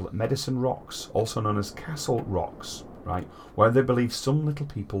little people at Medicine Rocks, also known as Castle Rocks, right, where they believed some little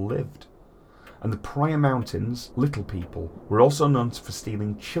people lived. And the Pryor Mountains, little people, were also known for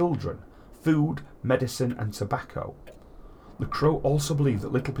stealing children, food, medicine, and tobacco. The Crow also believed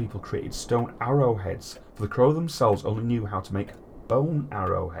that little people created stone arrowheads, for the Crow themselves only knew how to make bone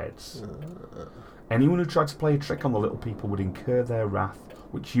arrowheads. Anyone who tried to play a trick on the little people would incur their wrath,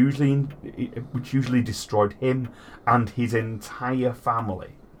 which usually destroyed him and his entire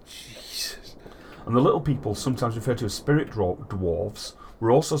family. Jesus. And the little people, sometimes referred to as spirit dwarves,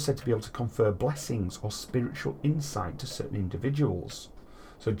 were also said to be able to confer blessings or spiritual insight to certain individuals.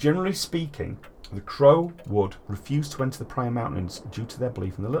 So generally speaking, the Crow would refuse to enter the Pryor Mountains due to their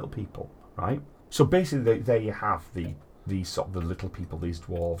belief in the little people, right? So basically, there you have these sort of the little people, these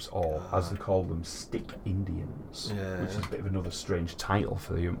dwarves, or as they call them, stick Indians, which is a bit of another strange title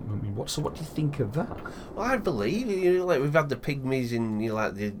for them. I mean, what do you think of that? Well, I believe, like we've had the pygmies in,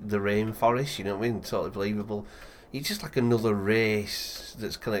 like the rainforest, you know what I mean? Totally believable. It's just like another race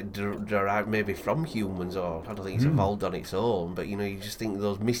that's kind of derived maybe from humans, or I don't think it's evolved on its own. But you just think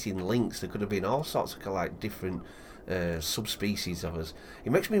those missing links. There could have been all sorts of like different subspecies of us.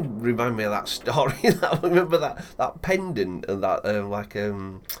 It makes me remind me of that story. I remember that pendant and that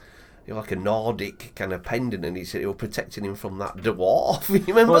like a Nordic kind of pendant, and he said it was protecting him from that dwarf.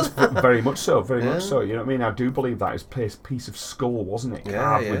 You remember that? Very much so, much so. You know what I mean? I do believe that is a piece of skull, wasn't it?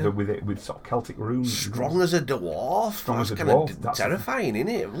 Carved with sort of Celtic runes. Strong as a dwarf. Strong as a kind dwarf. Of terrifying, isn't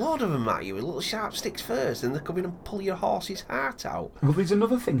it? A lot of them at you with little sharp sticks first, and they come in and pull your horse's heart out. Well, there's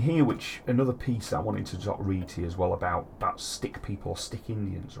another thing here, another piece I wanted to sort of read to you as well about stick people, or stick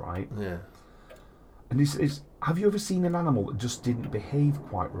Indians, right? Yeah. And have you ever seen an animal that just didn't behave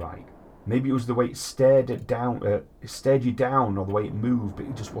quite right? Maybe it was the way it stared you down, or the way it moved, but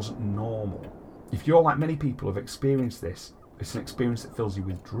it just wasn't normal. If you're like many people who have experienced this, it's an experience that fills you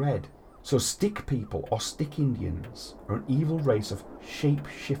with dread. So stick people, or stick Indians, are an evil race of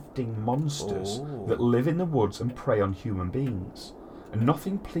shape-shifting monsters that live in the woods and prey on human beings. And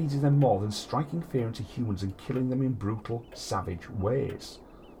nothing pleases them more than striking fear into humans and killing them in brutal, savage ways.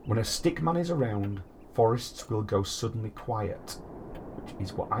 When a stick man is around, forests will go suddenly quiet, which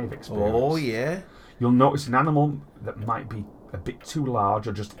is what I've experienced. Oh, yeah. you'll notice an animal that might be a bit too large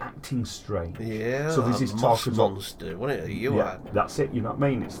or just acting strange. Yeah, So there's this moss talk about monster, wasn't it? You yeah, that's it. You know what I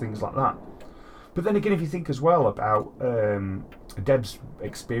mean? It's things like that. But then again, if you think as well about Deb's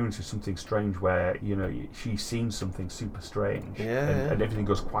experience of something strange, where she's seen something super strange, and everything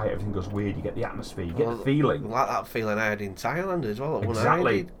goes quiet, everything goes weird. You get the atmosphere, you get the feeling, like that feeling I had in Thailand as well.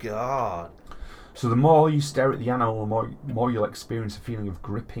 Exactly. God. So the more you stare at the animal, the more you'll experience a feeling of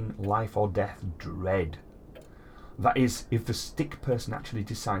gripping life or death dread. That is, if the stick person actually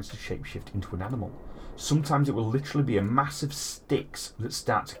decides to shapeshift into an animal. Sometimes it will literally be a mass of sticks that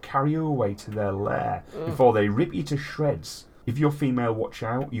start to carry you away to their lair before they rip you to shreds. If you're female, watch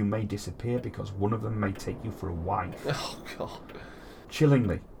out, you may disappear because one of them may take you for a wife. Oh, God.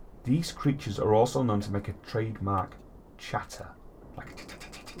 Chillingly, these creatures are also known to make a trademark chatter. Like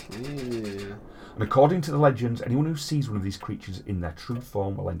Yeah. And according to the legends, anyone who sees one of these creatures in their true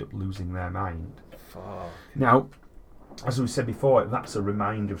form will end up losing their mind. Fuck. Now, as we said before, that's a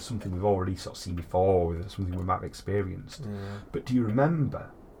reminder of something we've already sort of seen before, or something we might have experienced. Yeah. But do you remember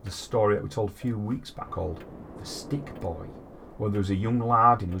the story that we told a few weeks back called The Stick Boy? Where there was a young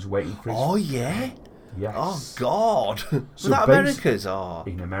lad and he was waiting for his... Oh, yeah? Yes. Oh, God. Was So that basi- America's? Oh.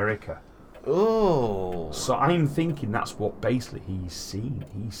 In America. Oh. So I'm thinking that's what basically he's seen.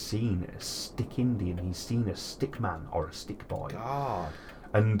 He's seen a stick Indian, he's seen a stick man or a stick boy. God.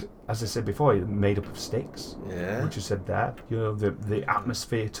 And as I said before, made up of sticks. Yeah. Which I said there. The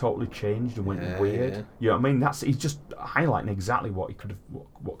atmosphere totally changed and went weird. Yeah. You know what I mean? He's just highlighting exactly what he could have,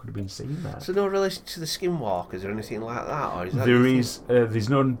 what could have been seen there. So no relation to the Skinwalkers or anything like that, or is that There's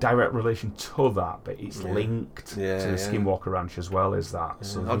no direct relation to that, but it's linked to the Skinwalker Ranch as well as that. Yeah.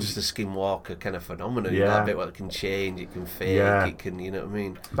 So Not just the Skinwalker kind of phenomenon. Yeah. That bit where it can change, it can fake, it can, you know what I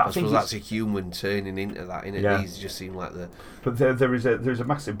mean? But I I think suppose it's- that's a human turning into that, innit? Yeah. These just seem like the... But there's a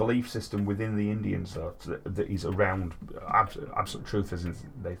massive belief system within the Indians though, that is around absolute truth, as in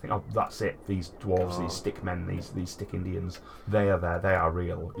they think, oh, that's it. These dwarves, these stick men, these stick Indians, they are there. They are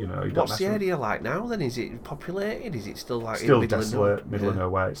real. You don't What's mess the with- area like now then? Is it populated? Is it still like Still in the desolate, middle of Yeah.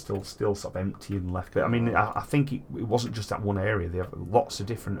 nowhere. It's still sort of empty and left. But I mean, I think it wasn't just that one area. They have lots of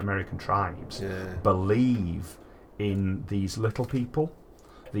different American tribes Yeah. believe in these little people,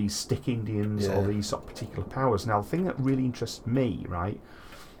 these stick Indians, or these sort of particular powers. Now, the thing that really interests me, right,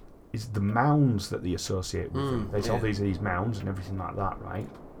 is the mounds that they associate with them. There's all these mounds and everything like that, right?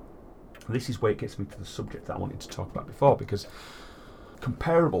 And this is where it gets me to the subject that I wanted to talk about before, because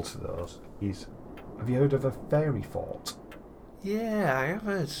comparable to those is, have you heard of a fairy fort? Yeah, I have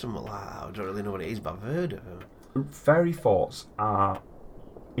heard something like that. I don't really know what it is, but I've heard of them. Fairy forts are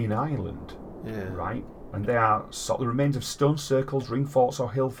in Ireland, Yeah. right? And they are sort of the remains of stone circles, ring forts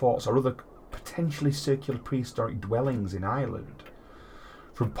or hill forts or other potentially circular prehistoric dwellings in Ireland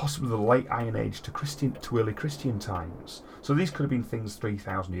from possibly the late Iron Age to early Christian times. So these could have been things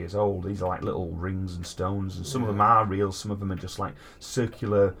 3,000 years old. These are like little rings and stones, and some of them are real, some of them are just like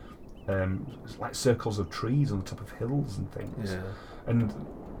circular, like circles of trees on the top of hills and things. Yeah. And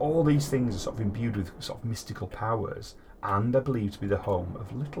all these things are sort of imbued with sort of mystical powers, and are believed to be the home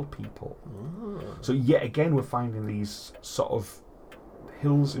of little people. So yet again, we're finding these sort of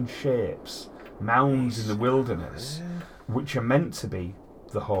hills and shapes, mounds in the wilderness, which are meant to be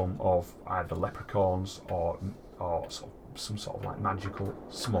the home of either leprechauns or sort of some sort of like magical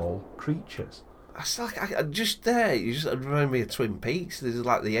small creatures. That's like, just there, you just remind me of Twin Peaks. There's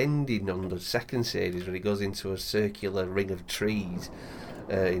like the ending on the second series where he goes into a circular ring of trees,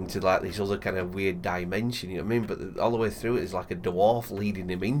 into like this other kind of weird dimension, you know what I mean? But all the way through it is like a dwarf leading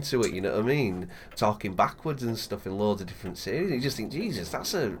him into it, you know what I mean? Talking backwards and stuff in loads of different series. You just think, Jesus,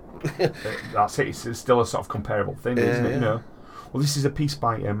 that's a... That's it. It's still a sort of comparable thing, isn't it? You know. Well, this is a piece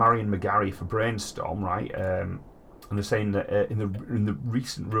by Marion McGarry for Brainstorm, right? And they're saying that in the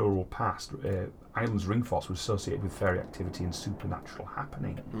recent rural past, Ireland's ring forts were associated with fairy activity and supernatural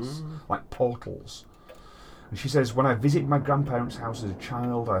happenings, like portals. And she says, when I visited my grandparents' house as a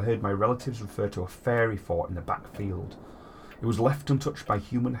child, I heard my relatives refer to a fairy fort in the back field. It was left untouched by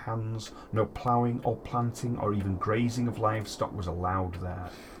human hands. No ploughing or planting or even grazing of livestock was allowed there.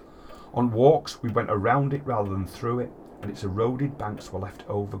 On walks, we went around it rather than through it, and its eroded banks were left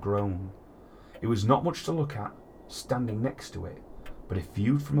overgrown. It was not much to look at, standing next to it, but if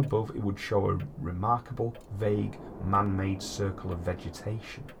viewed from above, it would show a remarkable, vague, man-made circle of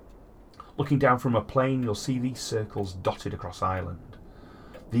vegetation. Looking down from a plane, you'll see these circles dotted across Ireland.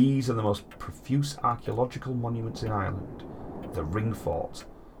 These are the most profuse archaeological monuments in Ireland. The Ring Fort,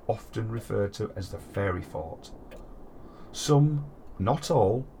 often referred to as the Fairy Fort. Some, not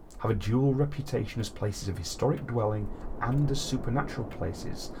all, have a dual reputation as places of historic dwelling and as supernatural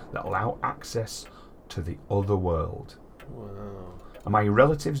places that allow access to the other world. Wow. And my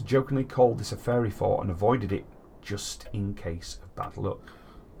relatives jokingly called this a fairy fort and avoided it just in case of bad luck.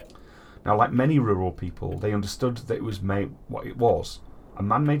 Now, like many rural people, they understood that it was made what it was, a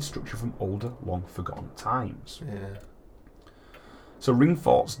man-made structure from older, long-forgotten times. Yeah. So ring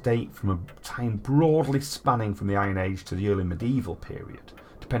forts date from a time broadly spanning from the Iron Age to the early medieval period.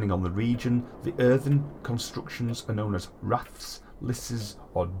 Depending on the region, the earthen constructions are known as raths, lisses,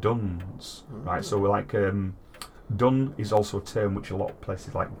 or duns. Right, so like dun is also a term which a lot of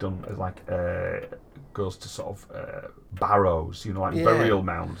places like dun goes to sort of barrows, like burial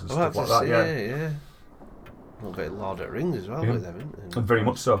mounds and stuff like that. Yeah. A little bit of Lord of the Rings as well with them, isn't And very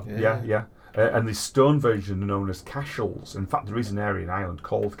much so. Yeah. And the stone version are known as cashels. In fact, there is an area in Ireland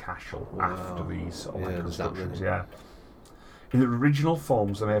called Cashel after these sort of constructions. Yeah. In the original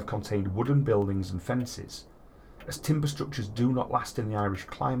forms, they may have contained wooden buildings and fences. As timber structures do not last in the Irish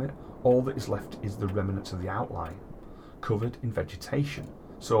climate, all that is left is the remnants of the outline, covered in vegetation.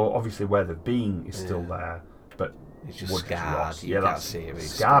 So obviously, where they've been is still there, but it's just scarred.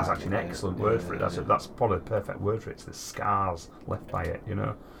 Scarred's actually an excellent word for it. That's probably the perfect word for it. It's the scars left by it,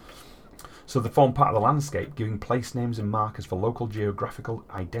 So they form part of the landscape, giving place names and markers for local geographical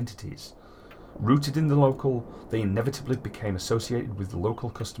identities. Rooted in the local, they inevitably became associated with the local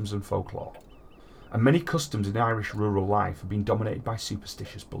customs and folklore. And many customs in Irish rural life have been dominated by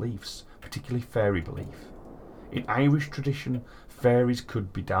superstitious beliefs, particularly fairy belief. In Irish tradition, fairies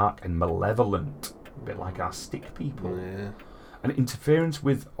could be dark and malevolent, a bit like our stick people. Yeah. And interference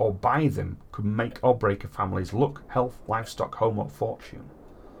with or by them could make or break a family's luck, health, livestock, home or fortune.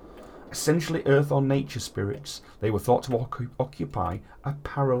 Essentially earth or nature spirits, they were thought to occupy a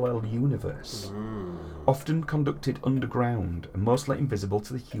parallel universe, often conducted underground and mostly invisible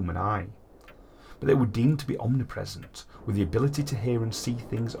to the human eye. But they were deemed to be omnipresent, with the ability to hear and see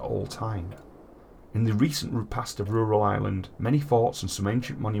things at all time. In the recent past of rural Ireland, many forts and some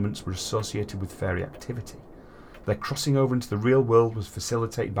ancient monuments were associated with fairy activity. Their crossing over into the real world was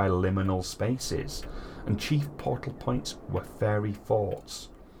facilitated by liminal spaces, and chief portal points were fairy forts.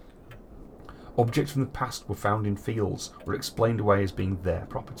 Objects from the past were found in fields, were explained away as being their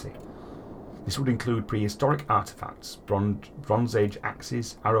property. This would include prehistoric artefacts, Bronze Age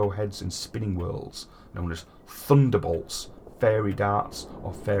axes, arrowheads and spinning wheels, known as thunderbolts, fairy darts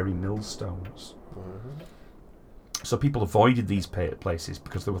or fairy millstones. So people avoided these places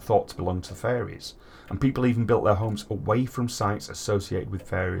because they were thought to belong to the fairies, and people even built their homes away from sites associated with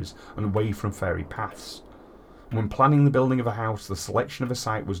fairies and away from fairy paths. When planning the building of a house, the selection of a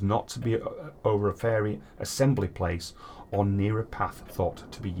site was not to be over a fairy assembly place or near a path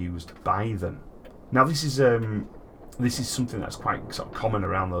thought to be used by them. Now this is something that's quite sort of common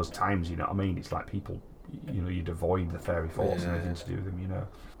around those times, you know what I mean? It's like people, you'd avoid the fairy forts and everything to do with them,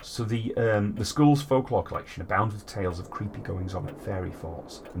 So the school's folklore collection abounds with tales of creepy goings-on at fairy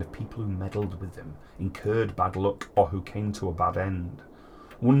forts and of people who meddled with them, incurred bad luck, or who came to a bad end.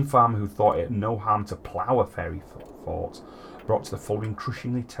 One farmer who thought it no harm to plough a fairy fort brought the following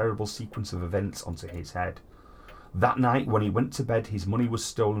crushingly terrible sequence of events onto his head. That night, when he went to bed, his money was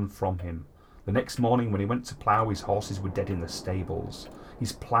stolen from him. The next morning, when he went to plough, his horses were dead in the stables.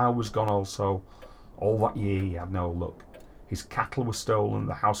 His plough was gone also. All that year he had no luck. His cattle were stolen,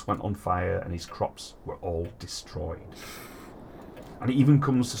 the house went on fire, and his crops were all destroyed. And it even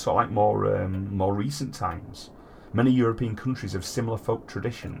comes to sort of like more recent times. Many European countries have similar folk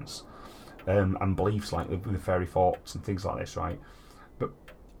traditions and beliefs like the fairy forts and things like this, right? But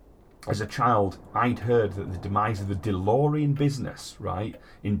as a child, I'd heard that the demise of the DeLorean business, right,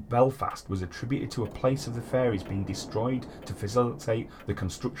 in Belfast was attributed to a place of the fairies being destroyed to facilitate the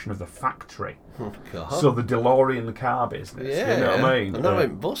construction of the factory. Oh, God. So the DeLorean car business, you know what I mean? And that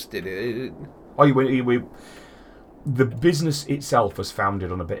went busted. The business itself was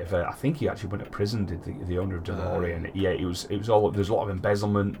founded on a bit of I think he actually went to prison, did the owner of DeLorean. It was all, there's a lot of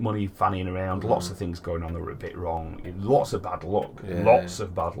embezzlement, money fanning around, lots of things going on that were a bit wrong, lots of bad luck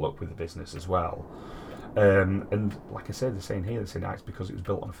with the business as well. And like I said, they're saying it's because it was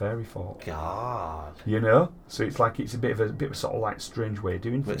built on a fairy fort. God. So it's like it's a bit of a sort of like strange way of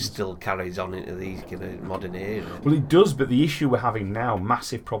doing things. But it still carries on into these kind of modern era. Well, it does, but the issue we're having now,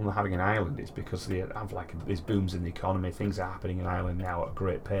 massive problem we're having in Ireland, is because they have these booms in the economy. Things are happening in Ireland now at a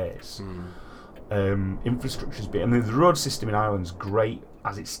great pace. Infrastructure's been, the road system in Ireland's great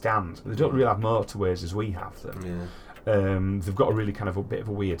as it stands, but they don't really have motorways as we have them. Yeah. They've got a really kind of a bit of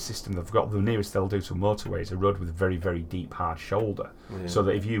a weird system. They've got the nearest they'll do to a motorway is a road with a very, very deep, hard shoulder. Yeah. So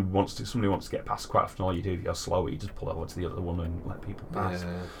that if somebody wants to get past, quite often all you do if you're slow, you just pull over to the other one and let people pass.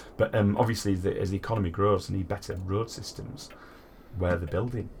 Yeah. But obviously, as the economy grows, they need better road systems. where they're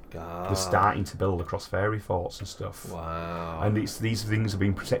building. God. They're starting to build across fairy forts and stuff. Wow. And these things have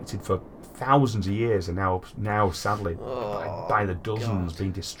been protected for thousands of years, and now sadly, by the dozens,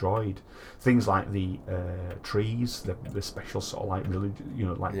 being destroyed. Things like the trees, the special sort of like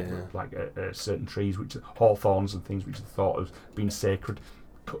religion, certain trees, which are hawthorns and things which are thought of being sacred,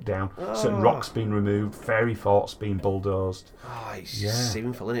 cut down. Certain rocks being removed, fairy forts being bulldozed. Oh, it's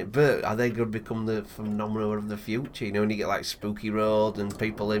sinful, isn't it? But are they going to become the phenomenon of the future? You know, when you get like spooky roads and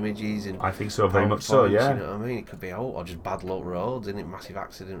people images and I think so, very much so. Yeah. You know what I mean? It could be or just bad luck roads, isn't it? Massive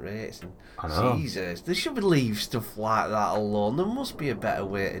accident rates and I know. Jesus, they should leave stuff like that alone. There must be a better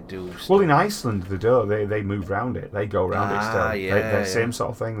way to do stuff. Well, in Iceland, they do. They move around it. They go around it still. Yeah, They same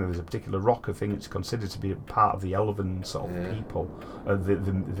sort of thing. There's a particular rock, I think it's considered to be a part of the elven sort of people,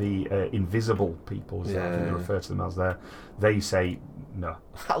 the invisible people, as I think they refer to them as. They say no.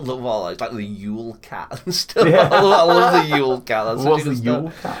 I love all that. It's like the Yule cat and stuff. Yeah. I love the Yule cat. That's What's such a the good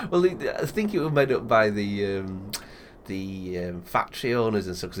Yule stuff. cat? Well, I think it was made up by the factory owners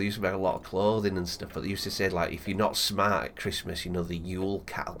and stuff, because they used to make a lot of clothing and stuff, but they used to say, like, if you're not smart at Christmas, you know, the Yule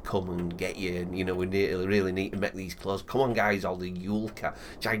cat will come and get you, and, you know, we really need to make these clothes. Come on, guys, all the Yule cat.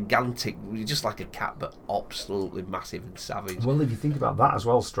 Gigantic, just like a cat, but absolutely massive and savage. Well, if you think about that as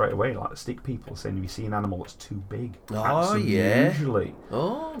well, straight away, like the stick people saying, if you see an animal that's too big, Oh, yeah. usually.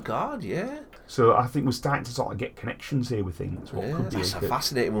 Oh, God, yeah. So I think we're starting to sort of get connections here with things. What could be That's a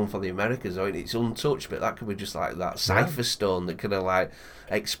fascinating one for the Americans, though. It's untouched, but that could be just like that cipher stone that kind of like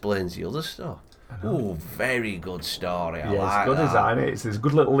explains the other stuff. Oh, very good story. I like it's good, that. isn't it? There's a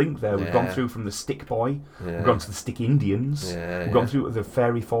good little link there. We've gone through from the Stick Boy, we've gone to the Stick Indians, we've gone through the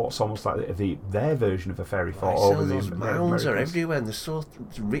fairy forts, almost like their version of a fairy fort. Over those the mounds are Americas. everywhere, and they're so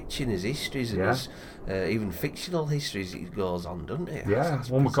rich in his histories, and his, even fictional histories. It goes on, doesn't it? Yeah,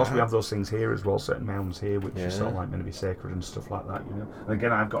 well, because we have those things here as well, certain mounds here, which are sort of like meant to be sacred and stuff like that, you know. And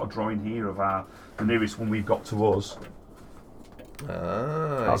again, I've got a drawing here of the nearest one we've got to us.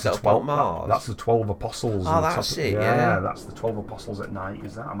 That's the 12, that's the 12 apostles. Oh, that's it. Yeah, that's the 12 apostles at night.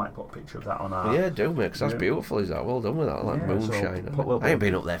 Is that? I might put a picture of that on our. Yeah, do mate, because that's beautiful. Is that well done with that, like moonshine? So I ain't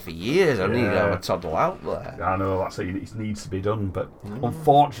been up there for years. I need to have a toddle out there. I know that's it needs to be done, but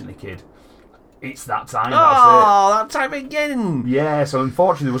unfortunately, kid, it's that time. That time again. Yeah, so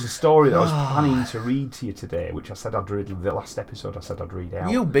unfortunately, there was a story that I was planning to read to you today, which I said I'd read. The last episode, I said I'd read out.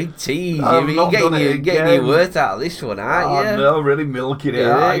 You big tease. I've You're getting your worth out of this one, aren't you? No, really milking it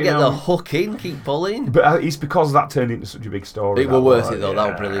out. Get the hook in, keep pulling. But it's because that turned into such a big story. It was worth it though.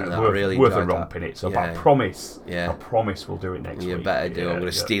 That was brilliant. That really worth a enjoyed romp that. in it. So I promise we'll do it next week. You better do. I'm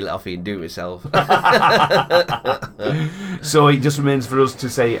going to steal it off you and do it myself. So it just remains for us to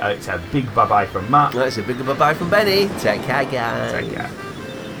say it's a big bye bye from Matt. It's a big bye-bye from Benny. Take care, guys. Take care.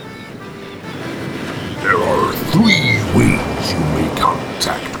 There are 3 ways you may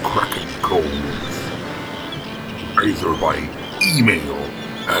contact Kraken Cove. Either by email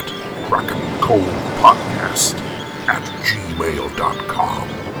at krakencovepodcast@gmail.com,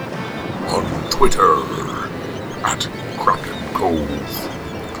 on Twitter @Kraken Cove,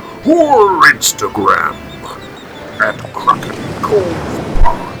 or Instagram @Kraken Cove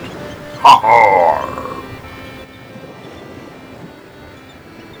Pod. Ha ha!